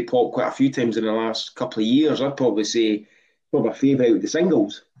listening to pop quite a few times in the last couple of years, I'd probably say probably my favourite with the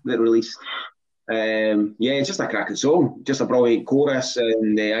singles that released. Yeah, it's just a cracking song, just a brilliant chorus,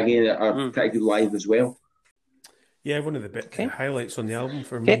 and again, a pretty good live as well. Yeah, one of the highlights on the album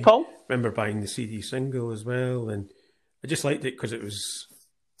for me. Okay, Paul? Remember buying the CD single as well, and I just liked it because it was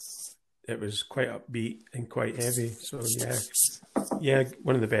quite upbeat and quite heavy. So yeah,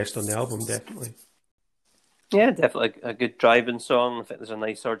 one of the best on the album, definitely. Yeah, definitely a good driving song. I think there's a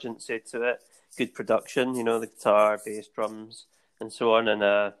nice urgency to it. Good production, the guitar, bass, drums, and so on, and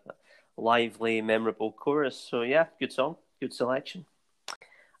a lively, memorable chorus. So yeah, good song, good selection.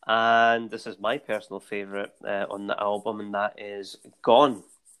 And this is my personal favourite on the album, and that is Gone.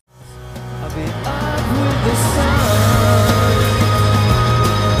 I'll be up with the sun.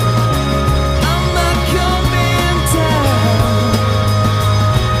 I'm not coming down.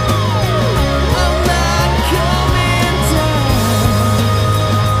 I'm not coming down.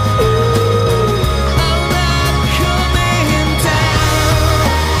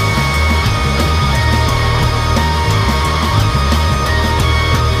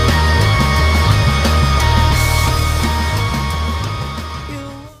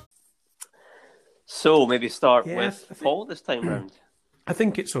 So maybe start Yeah, with Paul this time round. I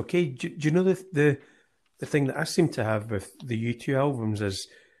think it's okay. Do you know the thing that I seem to have with the U2 albums is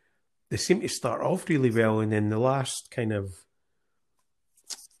they seem to start off really well, and then the last kind of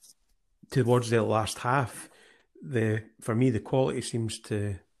towards the last half, for me the quality seems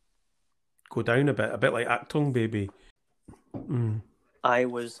to go down a bit like Actung Baby. I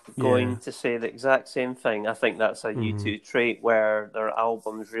was going Yeah. to say the exact same thing. I think that's a U2 trait where their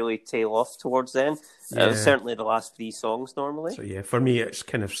albums really tail off towards the end. Yeah. Certainly the last 3 songs normally. So yeah, for me it's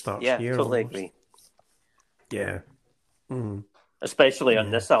kind of starts Yeah, here. totally almost. agree. Yeah. Especially on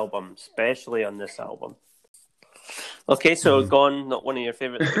this album. Okay, so Gone, not one of your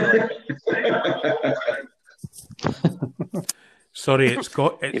favourites, really. Sorry, it's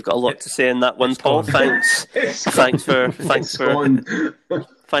got. You've got a lot to say in that one, Paul. gone. Thanks for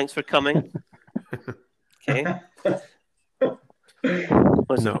coming. Okay.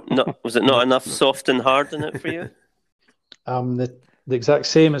 Was it not enough soft and hard in it for you? The exact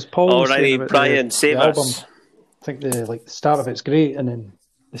same as Paul. was saying Alrighty, about Brian, save the album. us. I think the start of it's great, and then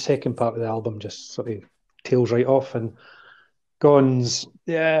the second part of the album just sort of tails right off. And Gone's,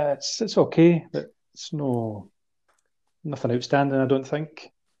 yeah, it's okay, but it's nothing outstanding. I don't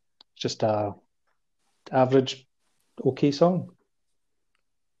think. It's just a average, okay song.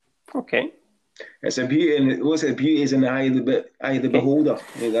 Okay. It's a beauty, and what's it? Beauty is in the eye of the beholder.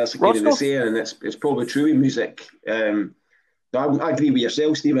 I mean, that's the kind of the saying, and it's probably true in music. I agree with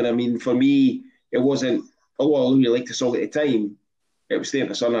yourself, Stephen. I mean, for me, it wasn't. Although I really liked the song at the time, it was Stay in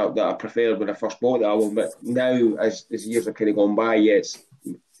the Sun that I preferred when I first bought the album. But now, as years have kind of gone by, yeah, it's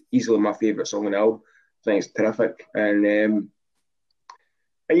easily my favourite song on the album. I think it's terrific, and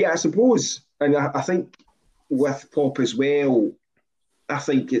yeah, I suppose, and I think with pop as well. I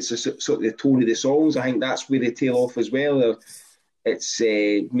think it's sort of the tone of the songs. I think that's where they tail off as well. It's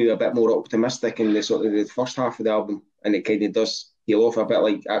maybe a bit more optimistic in the sort of the first half of the album, and it kind of does tail off a bit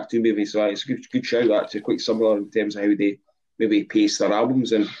like Act 2 maybe. So it's a good shout. Actually, quite similar in terms of how they maybe pace their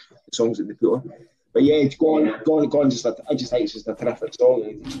albums and the songs that they put on. But yeah, it's gone. I just think it's just a terrific song.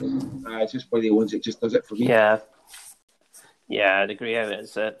 It's just one of the ones that just does it for me. Yeah, I'd agree.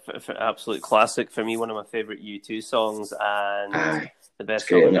 It's an absolute classic for me. One of my favourite U2 songs, and the best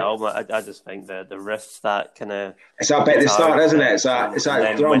song on the album. I just think the riff, that kind of... It's that bit at the start, isn't it? It's that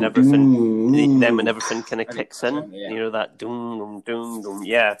drum. When everything kind of kicks in, you know, that doom, doom, doom,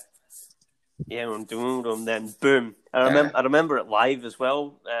 yeah. Yeah, doom, doom, then boom. I remember it live as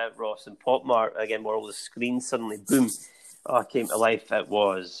well, Ross, in Pop Mart, again, where all the screens suddenly, boom, came to life. It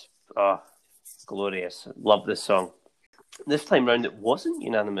was glorious. Love this song. This time round, it wasn't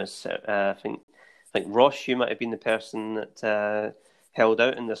unanimous. I think Ross, you might have been the person that held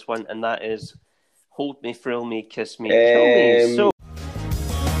out in this one, and that is Hold Me, Thrill Me, Kiss Me, Kill Me. So.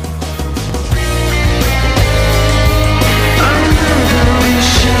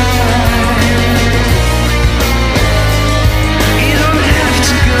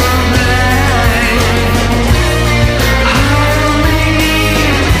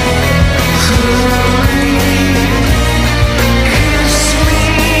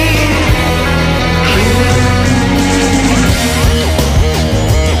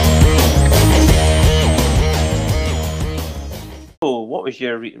 What was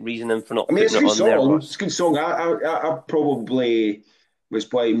your reasoning for not putting it on there, Ross? It's a good song. I probably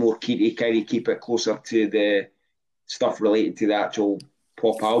was more keen to kind of keep it closer to the stuff related to the actual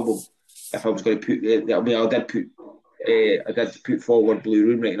pop album. If I was going to put it, I mean, I did put forward Blue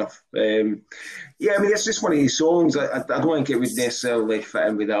Room right enough. Yeah, I mean, it's just one of these songs. I don't think it would necessarily fit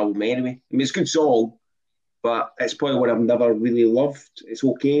in with the album anyway. I mean, it's a good song, but it's probably one I've never really loved. It's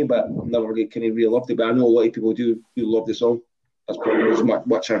okay, but I've never really kind of really loved it. But I know a lot of people do love the song. That's probably as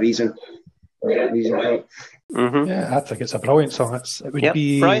much a reason for it. Mm-hmm. Yeah, I think it's a brilliant song. It would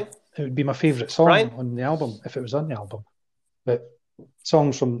be my favourite song on the album if it was on the album. But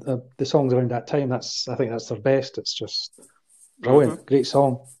songs from the songs around that time, I think that's their best. It's just brilliant, great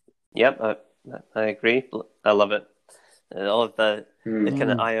song. Yep, I agree. I love it. All of the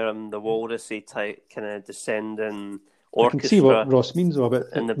kind of I Am the Walrusy type kind of descending orchestra. I can see what Ross means though about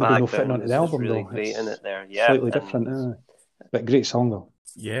in the background fitting onto the album. Really though. great it's in it there. Yeah, slightly different, but great song though.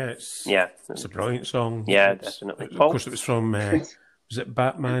 Yeah, it's a brilliant song. Yeah, definitely. Of course, it was from was it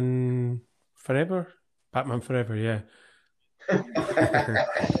Batman Forever? Batman Forever, yeah.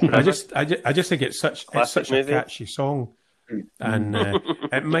 I just think it's such a catchy song, and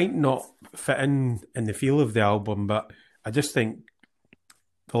it might not fit in the feel of the album, but I just think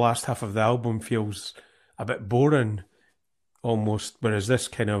the last half of the album feels a bit boring, almost. Whereas this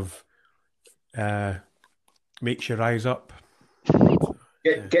kind of makes you rise up.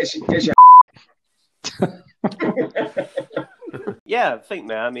 Gets you. Yeah, I think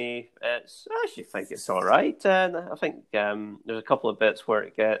Miami. I actually think it's all right, and I think there's a couple of bits where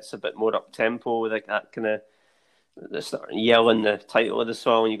it gets a bit more up tempo, like that kind of. They start yelling the title of the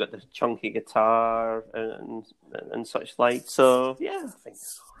song. You got the chunky guitar and such like. So yeah, I think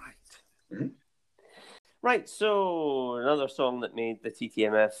it's all right. Mm-hmm. Right. So another song that made the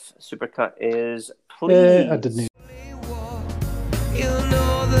TTMF supercut is "Please." I didn't. You're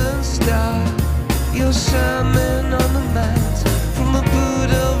northern star, you're shining on the mast from the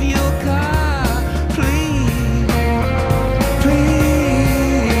boot of your car. Please,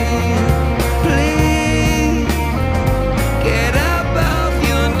 please, please, get up off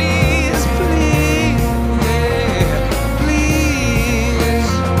your knees, please, please,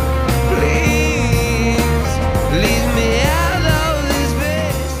 please, leave me out of this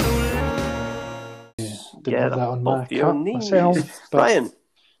bed so long. Didn't have that on my off your cut knees. myself. But Brian,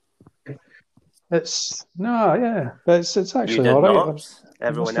 but it's you actually did all right. not.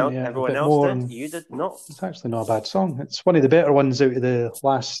 Everyone listening else, to it a everyone bit else more did. and- You did not. It's actually not a bad song. It's one of the better ones out of the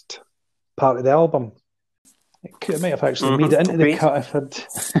last part of the album. It might have actually made it into agreed. the cut if I'd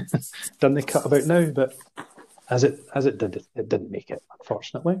done the cut about now, but as it did, it didn't make it,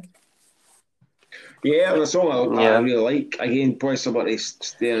 unfortunately. Yeah, the song I Yeah. really like. Again, probably somebody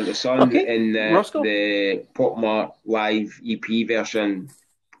Staring at the Sun Okay, in Roscoe? the Pop Mart live EP version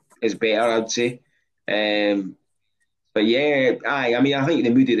is better, I'd say. But yeah, I mean, I think the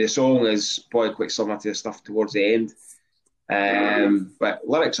mood of the song is probably quite similar to the stuff towards the end. But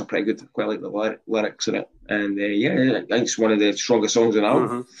lyrics are pretty good. I quite like the lyrics in it. And yeah, I think it's one of the strongest songs in the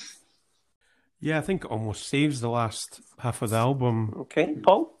album. Yeah, I think it almost saves the last half of the album, Okay,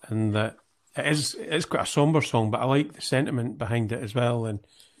 Paul. and that it is quite a somber song, but I like the sentiment behind it as well, and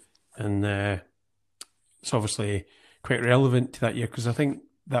it's obviously quite relevant to that year because I think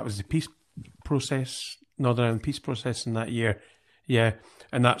that was the peace process, Northern Ireland peace process in that year. Yeah,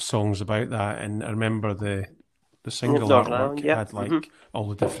 and that song's about that, and I remember the single Northern artwork Ireland, yeah. had like all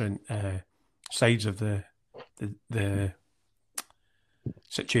the different sides of the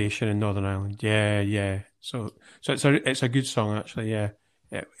situation in Northern Ireland. Yeah. So it's a good song actually. Yeah,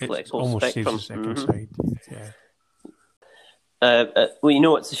 it Flexible almost spectrum. saves the second side. Yeah. Well, you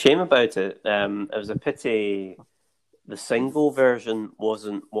know what's a shame about it? It was a pity the single version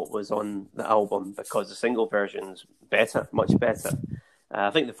wasn't what was on the album because the single version's better, much better.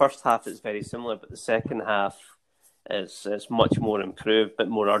 I think the first half is very similar, but the second half is much more improved, bit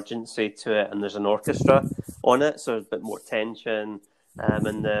more urgency to it, and there's an orchestra on it, so there's a bit more tension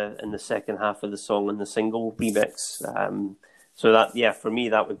in the second half of the song in the single remix. So that, yeah, for me,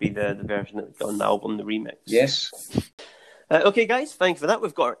 that would be the version that got on the album, the remix. Yes. Okay, guys, thank you for that.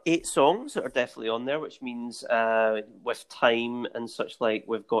 We've got 8 songs that are definitely on there, which means with time and such like,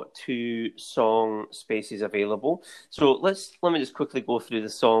 we've got 2 song spaces available. So let me just quickly go through the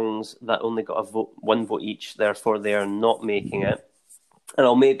songs that only got one vote each, therefore they are not making it. And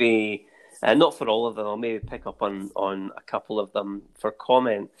I'll maybe, not for all of them, I'll maybe pick up on a couple of them for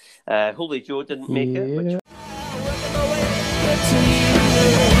comment. Holy Joe didn't make it, which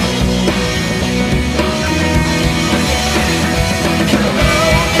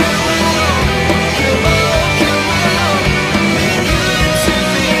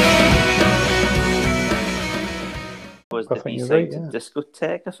was I the think you're B-side right, to yeah.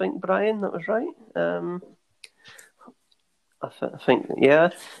 Discotheque, I think, Brian, that was right. I think, yeah.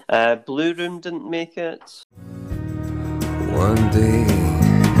 Blue Room didn't make it. One day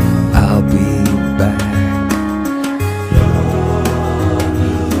I'll be back.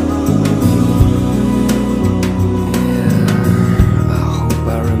 Yeah, I hope I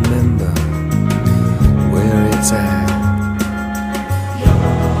remember where it's at.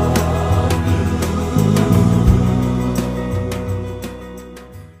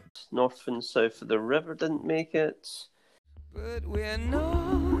 North and South of the River didn't make it. But we're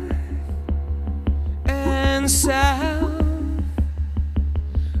north and south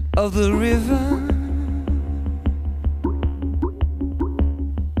of the river.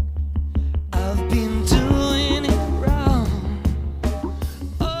 I've been doing it wrong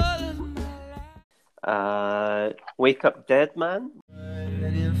all of my life. Wake Up Dead Man. And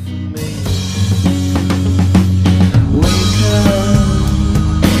information. Wake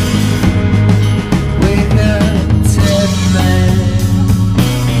up, dead man.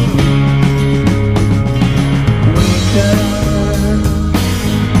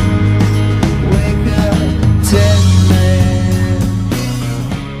 Wake up, dead man.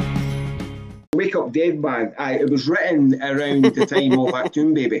 Wake Up Dead Headband. It was written around the time of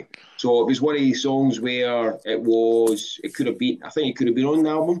Actoon Baby. So it was one of these songs where it could have been, I think it could have been on the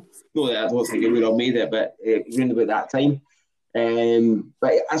album. No, I don't think it would have made it, but around about that time.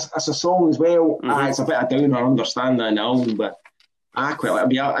 But as a song as well, it's a bit of downer, I understand that in the album, but I quite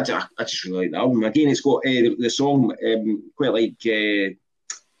like, I just really like the album. Again, it's got the song, quite like the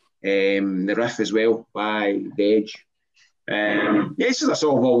riff as well by The Edge. It's just a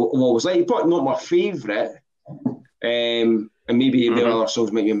song I've always liked, but not my favourite. And maybe the other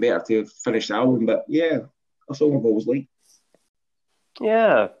songs might be better to finish the album, but yeah, a song I've always liked.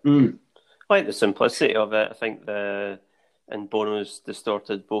 Yeah. I like the simplicity of it. I think and Bono's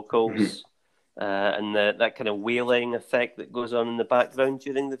distorted vocals and that kind of wailing effect that goes on in the background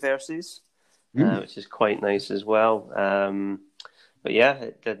during the verses, which is quite nice as well. But yeah,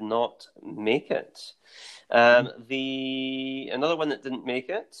 it did not make it. Another one that didn't make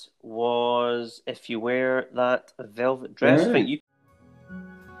it was If You Wear That Velvet Dress. I think you.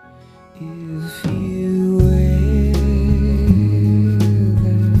 If you wear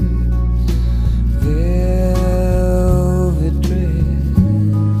that velvet dress,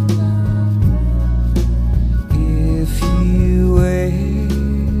 if you wear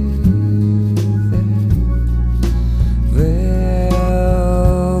that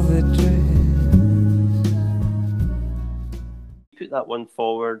velvet dress. Put that one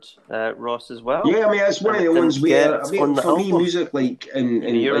forward, Ross, as well. Yeah, I mean, it's one of the ones where, for me, album. Music like and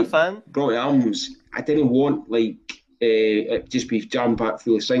You're like, a fan? brought albums, I didn't want like it just be jam packed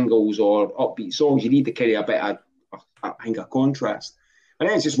full of singles or upbeat songs. You need to carry a bit of, I think, a contrast. And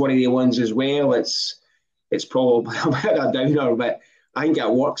then it's just one of the ones as well. It's probably a bit of a downer, but I think it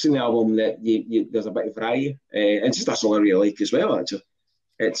works in the album that there's a bit of variety. It's just a song I really like as well. Actually,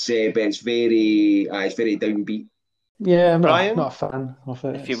 but it's very downbeat. Yeah, I'm Brian? not a fan of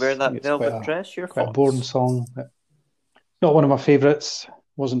it. If You Wear That Velvet Dress, your quite a thoughts? boring song. Not one of my favourites.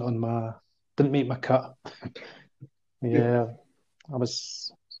 Didn't make my cut. Yeah, I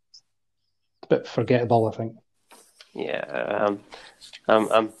was a bit forgettable, I think. Yeah,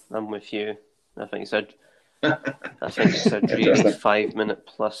 I'm with you. I think it's a really 5 minute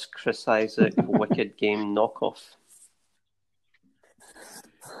plus Chris Isaak Wicked Game knockoff.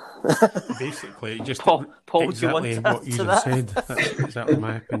 Basically, just Paul, do you want exactly to what add you to just that? said. That's exactly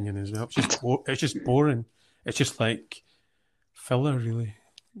my opinion as well. It's just boring. It's just like filler, really.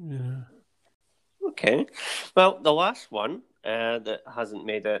 Yeah. Okay. Well, the last one that hasn't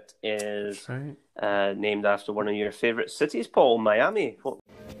made it is Right. named after one of your favourite cities, Paul, Miami. What?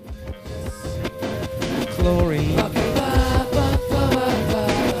 Chlorine.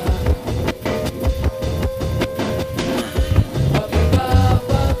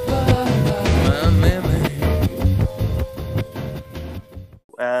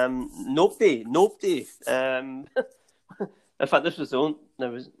 Nobody. In fact, this was one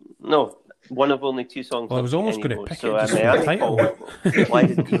of only two songs. Well, I was almost going to anymore. pick So, it just for the Miami, title Paul, why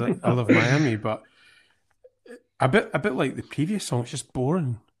did because I love Miami, but a bit like the previous song. It's just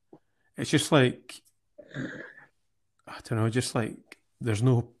boring. It's just like I don't know, just like there's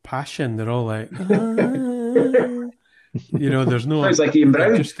no passion. They're all like, there's no. Sounds like Ian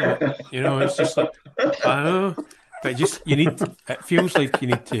Brown. Just it's just like I don't know, but just it feels like you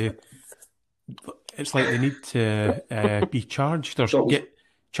need to. It's like they need to be charged or get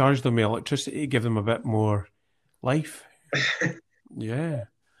charged them with electricity, give them a bit more life. Yeah.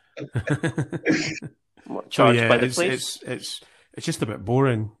 Charged by the police? It's just a bit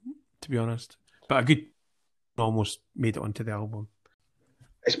boring, to be honest. But a good almost made it onto the album.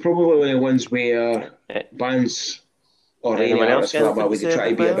 It's probably one of the ones where bands or any Anyone else artists for that matter, anything they to try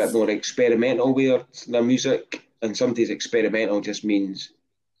say to be a about bit more experimental with their music, and sometimes experimental just means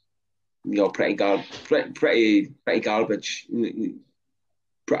pretty garbage. An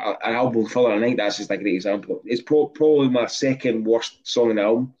album full, I think that's just a great example. It's probably my second worst song on the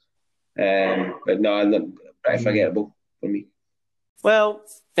album, but no, pretty forgettable for me. Well,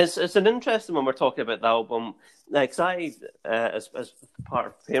 it's an interesting one. We're talking about the album. Because I, as part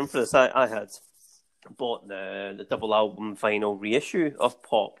of preparing for this, I had bought the double album vinyl reissue of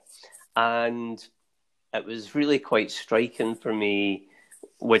Pop, and it was really quite striking for me,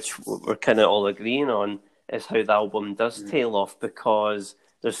 which we're kind of all agreeing on, is how the album does tail off, because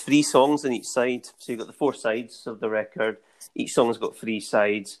there's 3 songs on each side. So you've got the 4 sides of the record. Each song's got 3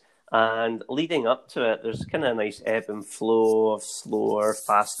 sides. And leading up to it, there's kind of a nice ebb and flow of slower,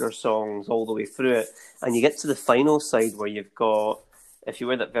 faster songs all the way through it. And you get to the final side where you've got If You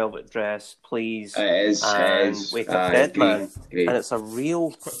Wear That Velvet Dress, Please, It is. and Wake Up Dead Man. Great. And it's a real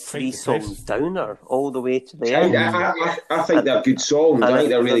three-song depressing. downer all the way to the end. I think they're good songs. I think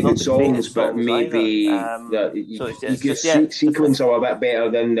they're really good songs, but maybe you could sequence them a bit better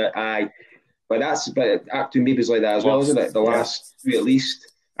than the. But acting maybe is like that as well, isn't it? The last two at least.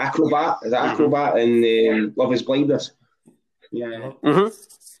 Acrobat, is that Acrobat and Love Is Blindness? Yeah. Mm-hmm.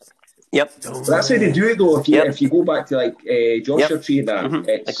 Yep. But that's how they do it though. If you go back to like Joshua Tree,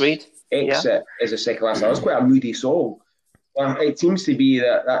 Agreed. Exit is a second last. That's quite a moody song. It seems to be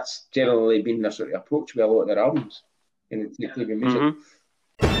that's generally been their sort of approach with a lot of their albums in TV music.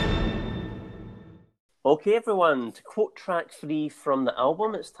 Okay, everyone, to quote track 3 from the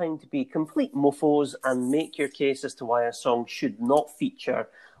album, it's time to be complete mofos and make your case as to why a song should not feature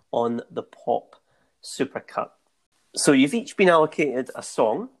on the Pop Supercut. So you've each been allocated a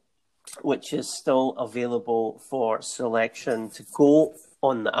song, which is still available for selection to go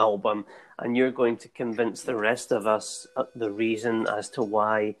on the album, and you're going to convince the rest of us the reason as to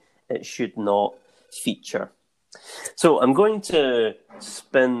why it should not feature. So I'm going to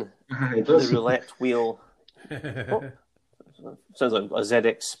spin the roulette wheel. Sounds like a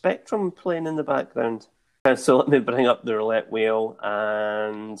ZX Spectrum playing in the background. So let me bring up the roulette wheel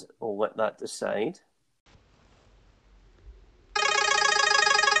and we'll let that decide.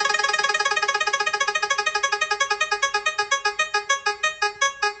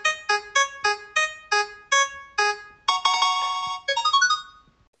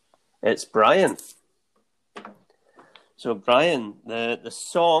 It's Brian. So, Brian, the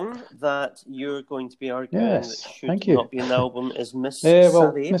song that you're going to be arguing that should not be an album is Miss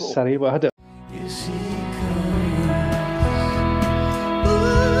Sarajevo. Miss Sarajevo, I had it. You see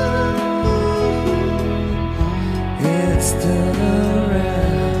it's turn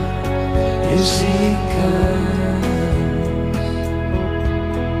around. You see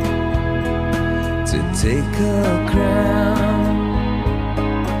to take a crown.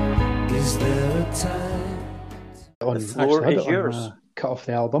 Is there a time? The floor is yours. Cut off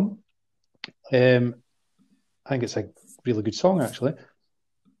the album. I think it's a really good song, actually,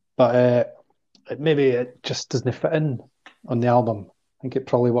 but maybe it just doesn't fit in on the album. I think it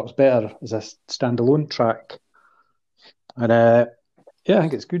probably works better as a standalone track. And I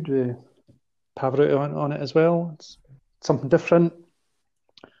think it's good with Pavarotti on it as well. It's something different,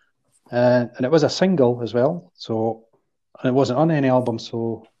 and it was a single as well. So, and it wasn't on any album,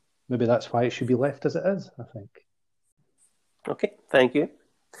 so maybe that's why it should be left as it is, I think. Okay, thank you.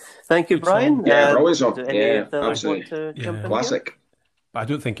 Thank you, Brian. Yeah, always on. Yeah, absolutely. Classic. I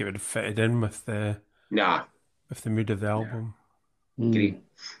don't think it would have fitted in with the mood of the album. Agree.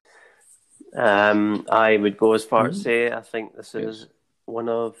 I would go as far as say I think this is one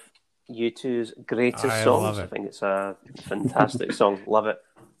of U2's greatest songs. I think it's a fantastic song. Love it.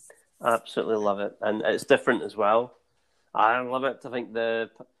 Absolutely love it. And it's different as well. I love it. I think the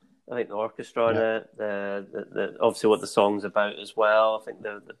orchestra on it, the obviously what the song's about as well. I think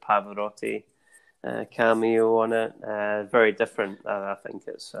the Pavarotti cameo on it, very different. I think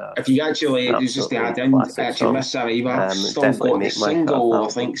it's. If you actually just to add in, actually Miss Sarajevo still got the single, I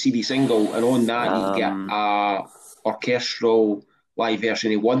think CD single, and on that you get a orchestral live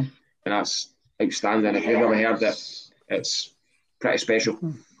version of One, and that's outstanding. If you've never heard it, it's pretty special.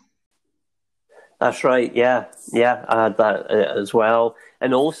 That's right. Yeah, I had that as well,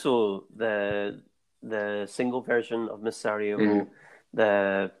 and also the single version of Miss Sarajevo.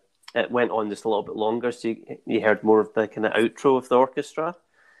 It went on just a little bit longer, so you heard more of the kind of outro of the orchestra.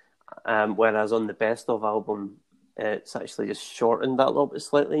 Whereas on the Best Of album, it's actually just shortened that a little bit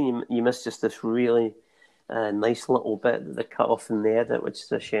slightly. You missed just this really nice little bit that they cut off in the edit, which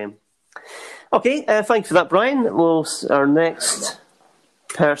is a shame. Okay, thanks for that, Brian. Our next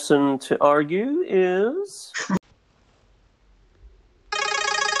person to argue is...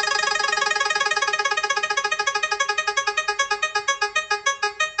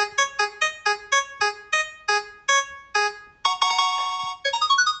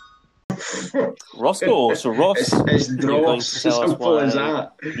 Roscoe. So Ross, it's Dross, simple as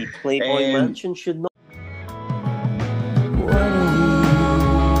that. The Playboy Mansion should not.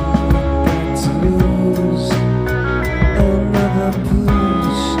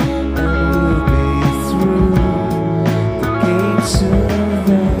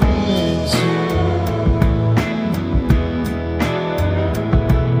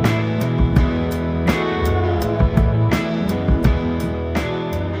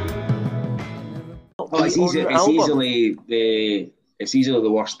 It's easily the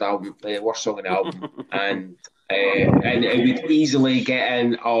worst album, the worst song on the album, and it would easily get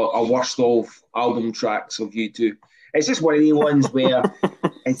in a worst of album tracks of U2. It's just one of the ones where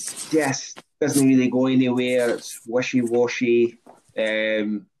it just doesn't really go anywhere. It's wishy-washy.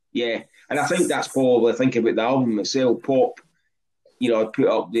 Yeah, and I think that's probably thinking about the album itself. Pop, I'd put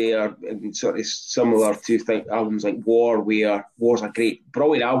up there and sort of similar to albums like War, where War's a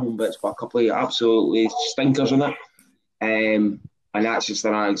brilliant album, but it's got a couple of absolutely stinkers in it. And that's just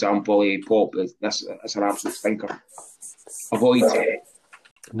an example of Pop. That's an absolute stinker. Avoid.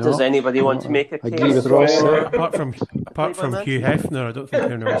 No, does anybody want to make a case? I agree with Ross. Apart from Hugh Hefner, I don't think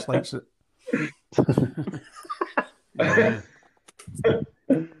anyone else likes it.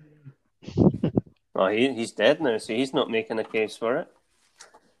 Oh, he's dead now, so he's not making a case for it.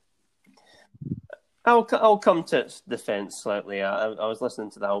 I'll come to its defence slightly. I was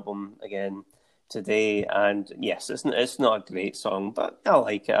listening to the album again today, and yes, it's not a great song, but I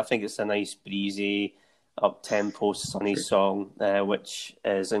like it. I think it's a nice, breezy, up-tempo, sunny song, which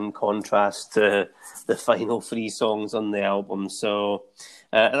is in contrast to the final three songs on the album. So,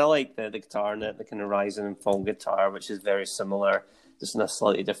 and I like the guitar in it, the kind of rising and fall guitar, which is very similar, just in a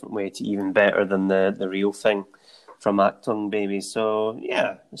slightly different way to even better than the real thing from Achtung Baby. So,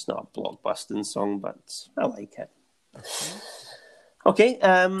 yeah, it's not a blockbusting song, but I like it. Okay,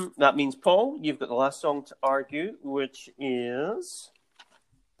 that means, Paul, you've got the last song to argue, which is...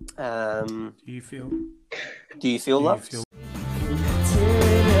 Do you feel loved?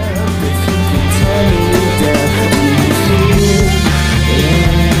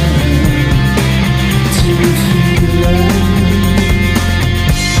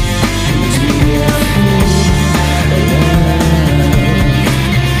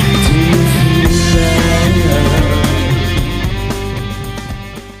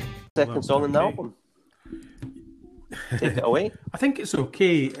 Second song in the album. Take it away. I think it's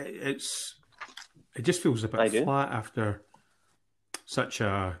okay. It just feels a bit flat after such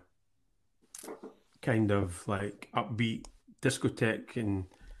a kind of like upbeat discotheque, and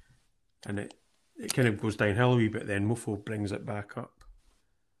it kind of goes downhill a wee bit. Then Mofo brings it back up.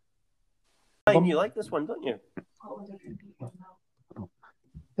 Ryan, you like this one, don't you?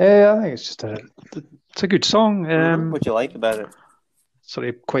 I think it's just it's a good song. What do you like about it? Sort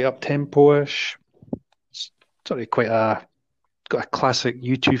of quite up tempo-ish. Sort of got a classic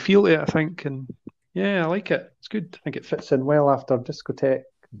U2 feel to it, I think, and yeah, I like it. It's good. I think it fits in well after Discotheque.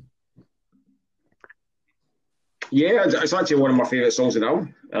 Yeah, it's actually one of my favourite songs in the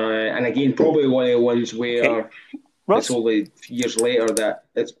album, and again, probably one of the ones where it's only years later that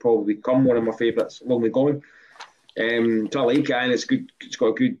it's probably become one of my favourites. Lonely Gone. So I like it, and it's good. It's got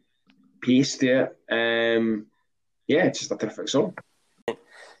a good pace to it. Yeah, it's just a terrific song.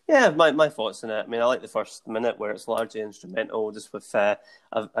 Yeah, my thoughts on it. I mean, I like the first minute where it's largely instrumental, just with,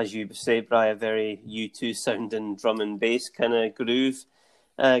 as you say, Brian, a very U2 sounding drum and bass kind of groove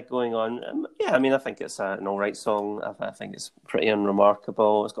going on. Yeah, I mean, I think it's an all right song. I think it's pretty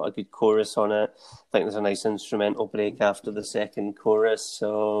unremarkable. It's got a good chorus on it. I think there's a nice instrumental break after the second chorus.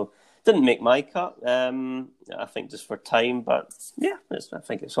 So, didn't make my cut, I think, just for time. But yeah, I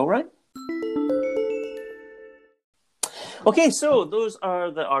think it's all right. Okay, so those are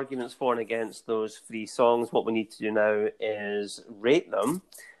the arguments for and against those three songs. What we need to do now is rate them,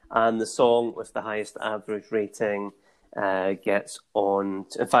 and the song with the highest average rating gets on.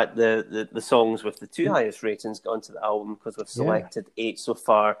 In fact, the songs with the two highest ratings get onto the album, because we've selected 8 so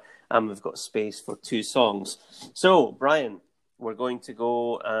far, and we've got space for 2 songs. So, Brian, we're going to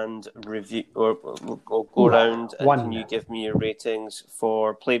go and review, or we'll go around, and can you give me your ratings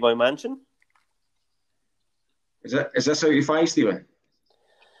for Playboy Mansion? Is this out of 5, Stephen?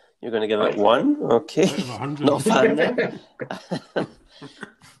 You're going to give it 1? Okay. Not a fan then.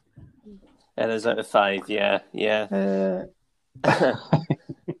 It is out of 5, yeah.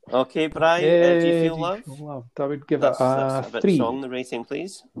 Okay, Brian, do you feel loved? I would give it a 3. Song, the rating,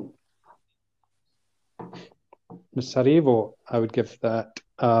 please. Miss Sarajevo, I would give that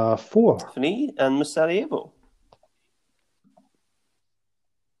a 4. 3, and Miss Sarajevo?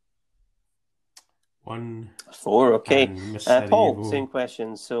 1. 4, okay. Paul, same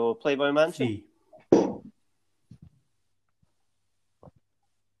question. So, Playboy Mansion? 3.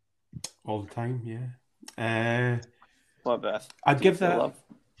 All the time, yeah. What about I'd give that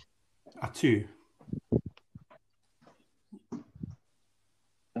a 2.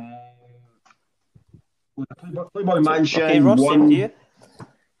 Playboy Mansion. Okay, Ross, same to you.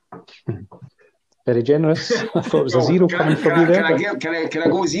 Very generous. I thought it was a 0 coming from you there. Can I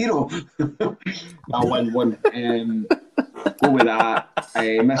go 0? I'll win 1. Go with that.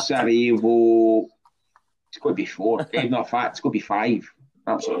 Miss Sarajevo, it's got to be 4. Not 5, it's got to be 5.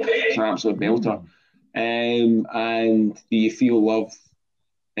 It's an absolute belter. And Do You Feel Love,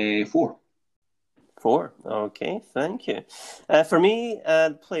 4. 4. Okay, thank you. For me,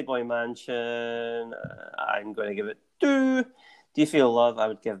 Playboy Mansion, I'm going to give it 2. Do You Feel Love? I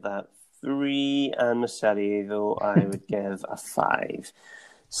would give that 3. And Miss Sarajevo, I would give a 5.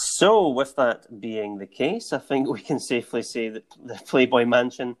 So, with that being the case, I think we can safely say that the Playboy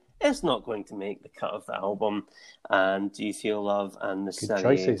Mansion is not going to make the cut of the album, and Do You Feel Love and Miss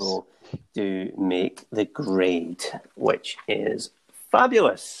Sarajevo do make the grade, which is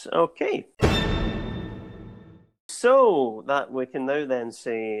fabulous. Okay. So, that we can now then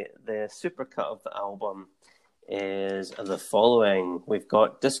say the supercut of the album is the following. We've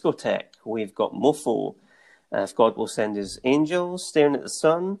got Discotheque, we've got Mofo, If God Will Send His Angels, Staring at the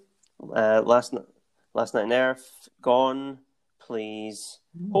Sun, Last Night on Earth, Gone, Please,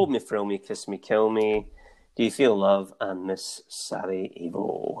 Hold Me, Thrill Me, Kiss Me, Kill Me, Do You Feel Love, and Miss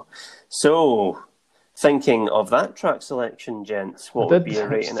Sarajevo. So, thinking of that track selection, gents, what would be your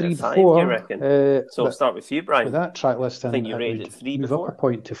rating out of 5, do you reckon? So we'll start with you, Brian. With that track list, I think you rated it 3 move before. up a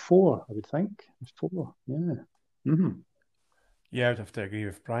point to 4, I would think. It's 4, yeah. Mm-hmm. Yeah, I'd have to agree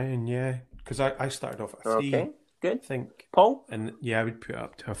with Brian, yeah. Because I started off at a 3. Okay, good. I think. Paul? And yeah, I would put it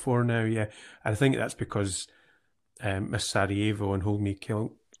up to a 4 now, yeah. And I think that's because Miss Sarajevo and Hold Me,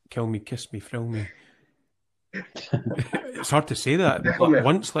 Kill Me, Kiss Me, Thrill Me. It's hard to say that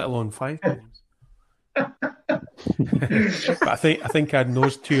once, let alone 5 times. But I think I'd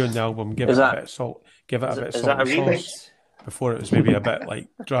those 2 on the album, give it a bit of salt, give it a bit of salt and sauce before it was maybe a bit like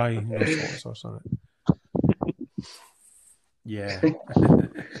dry, no salt and sauce on it. Yeah.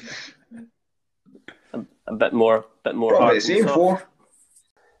 a bit more Probably hard the same, 4.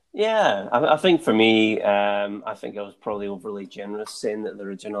 Yeah, I think for me, I think I was probably overly generous saying that the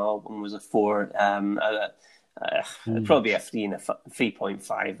original album was a 4. It'd probably be a 3 and a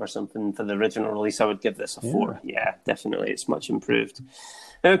 3.5 or something for the original release. I would give this a 4. Yeah, definitely, it's much improved.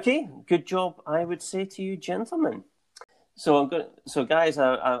 Okay, good job, I would say to you, gentlemen. So guys,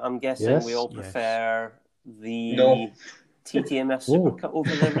 I'm guessing we all prefer the TTMS Supercut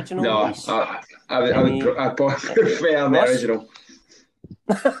over the original release. I would prefer the original.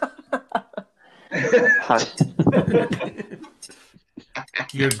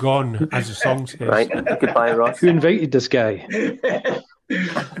 You're gone, as the song says. Right, goodbye, Ross. Who invited this guy?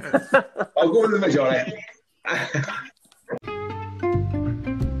 I'll go with the majority.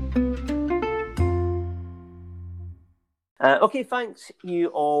 Okay, thanks you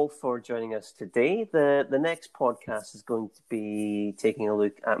all for joining us today. The next podcast is going to be taking a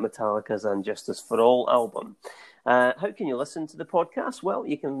look at Metallica's And Justice for All album. How can you listen to the podcast? Well,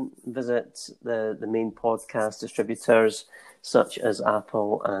 you can visit the main podcast distributors such as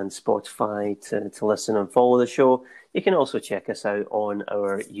Apple and Spotify to listen and follow the show. You can also check us out on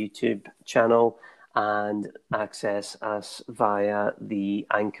our YouTube channel and access us via the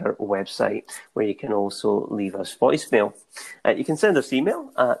Anchor website, where you can also leave us voicemail. You can send us email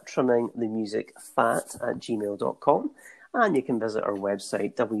at trimmingthemusicfat@gmail.com, and you can visit our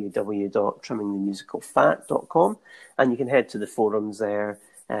website, www.trimmingthemusicalfat.com, and you can head to the forums there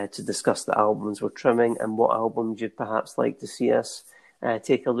to discuss the albums we're trimming and what albums you'd perhaps like to see us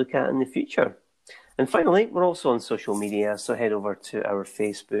take a look at in the future. And finally, we're also on social media, so head over to our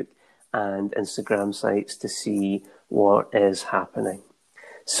Facebook and Instagram sites to see what is happening.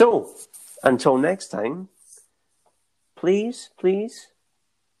 So, until next time, please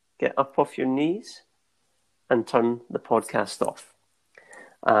get up off your knees and turn the podcast off.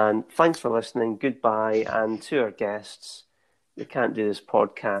 And thanks for listening. Goodbye. And to our guests, we can't do this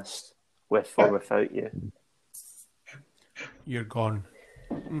podcast with or without you. You're gone.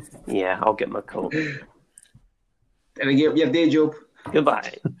 Yeah, I'll get my coat. And I get your day job.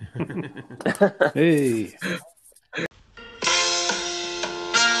 Goodbye. Hey.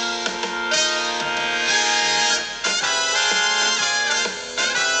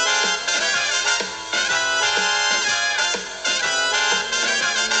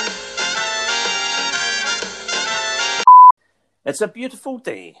 It's a beautiful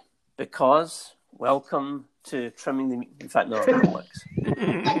day because welcome to Trimming the... In fact, no, bollocks.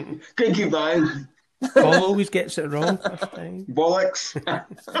 Thank you, Brian. Paul always gets it wrong first time. Bollocks.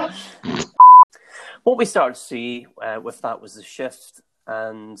 What we started to see with that was the shift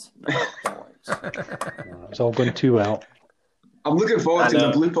and bollocks. It's all going too well. I'm looking forward to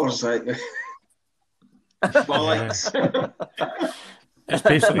the bloopers. Bollocks. It's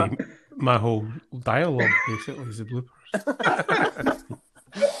basically my whole dialogue, basically, is the bloopers.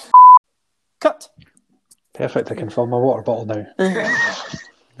 Cut. Perfect, I can fill my water bottle now.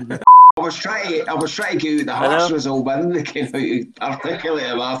 I was trying to get out the harsh result, but I didn't know how to articulate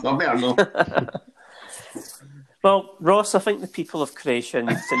it. I better know. Well, Ross, I think the people of Croatia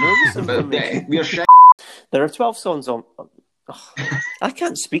need to know this information. We're shit. There are 12 songs on. Oh, I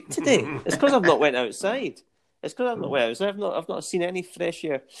can't speak today. It's because I've not went outside. It's because I've not went outside. I've not seen any fresh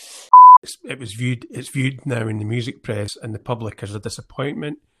air. It's viewed now in the music press and the public as a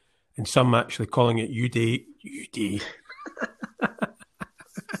disappointment, and some actually calling it UD.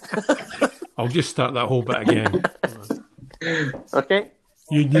 I'll just start that whole bit again. Okay.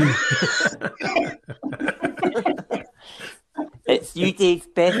 UD. It's UD's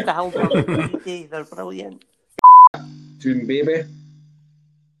best album. UD, they're brilliant. Toon Baby.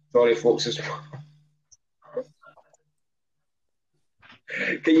 Sorry, folks.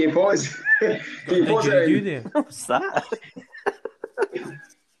 Can you pause? Can you pause it? You there? What's that?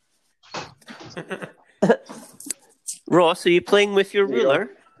 Ross, are you playing with your ruler?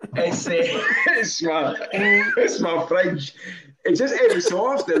 It's my fridge. It just every so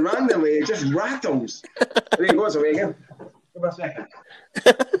often, randomly, it just rattles. There it goes away again. Give me a second.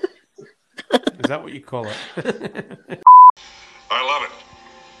 Is that what you call it? I love it.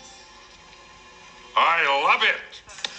 I love it.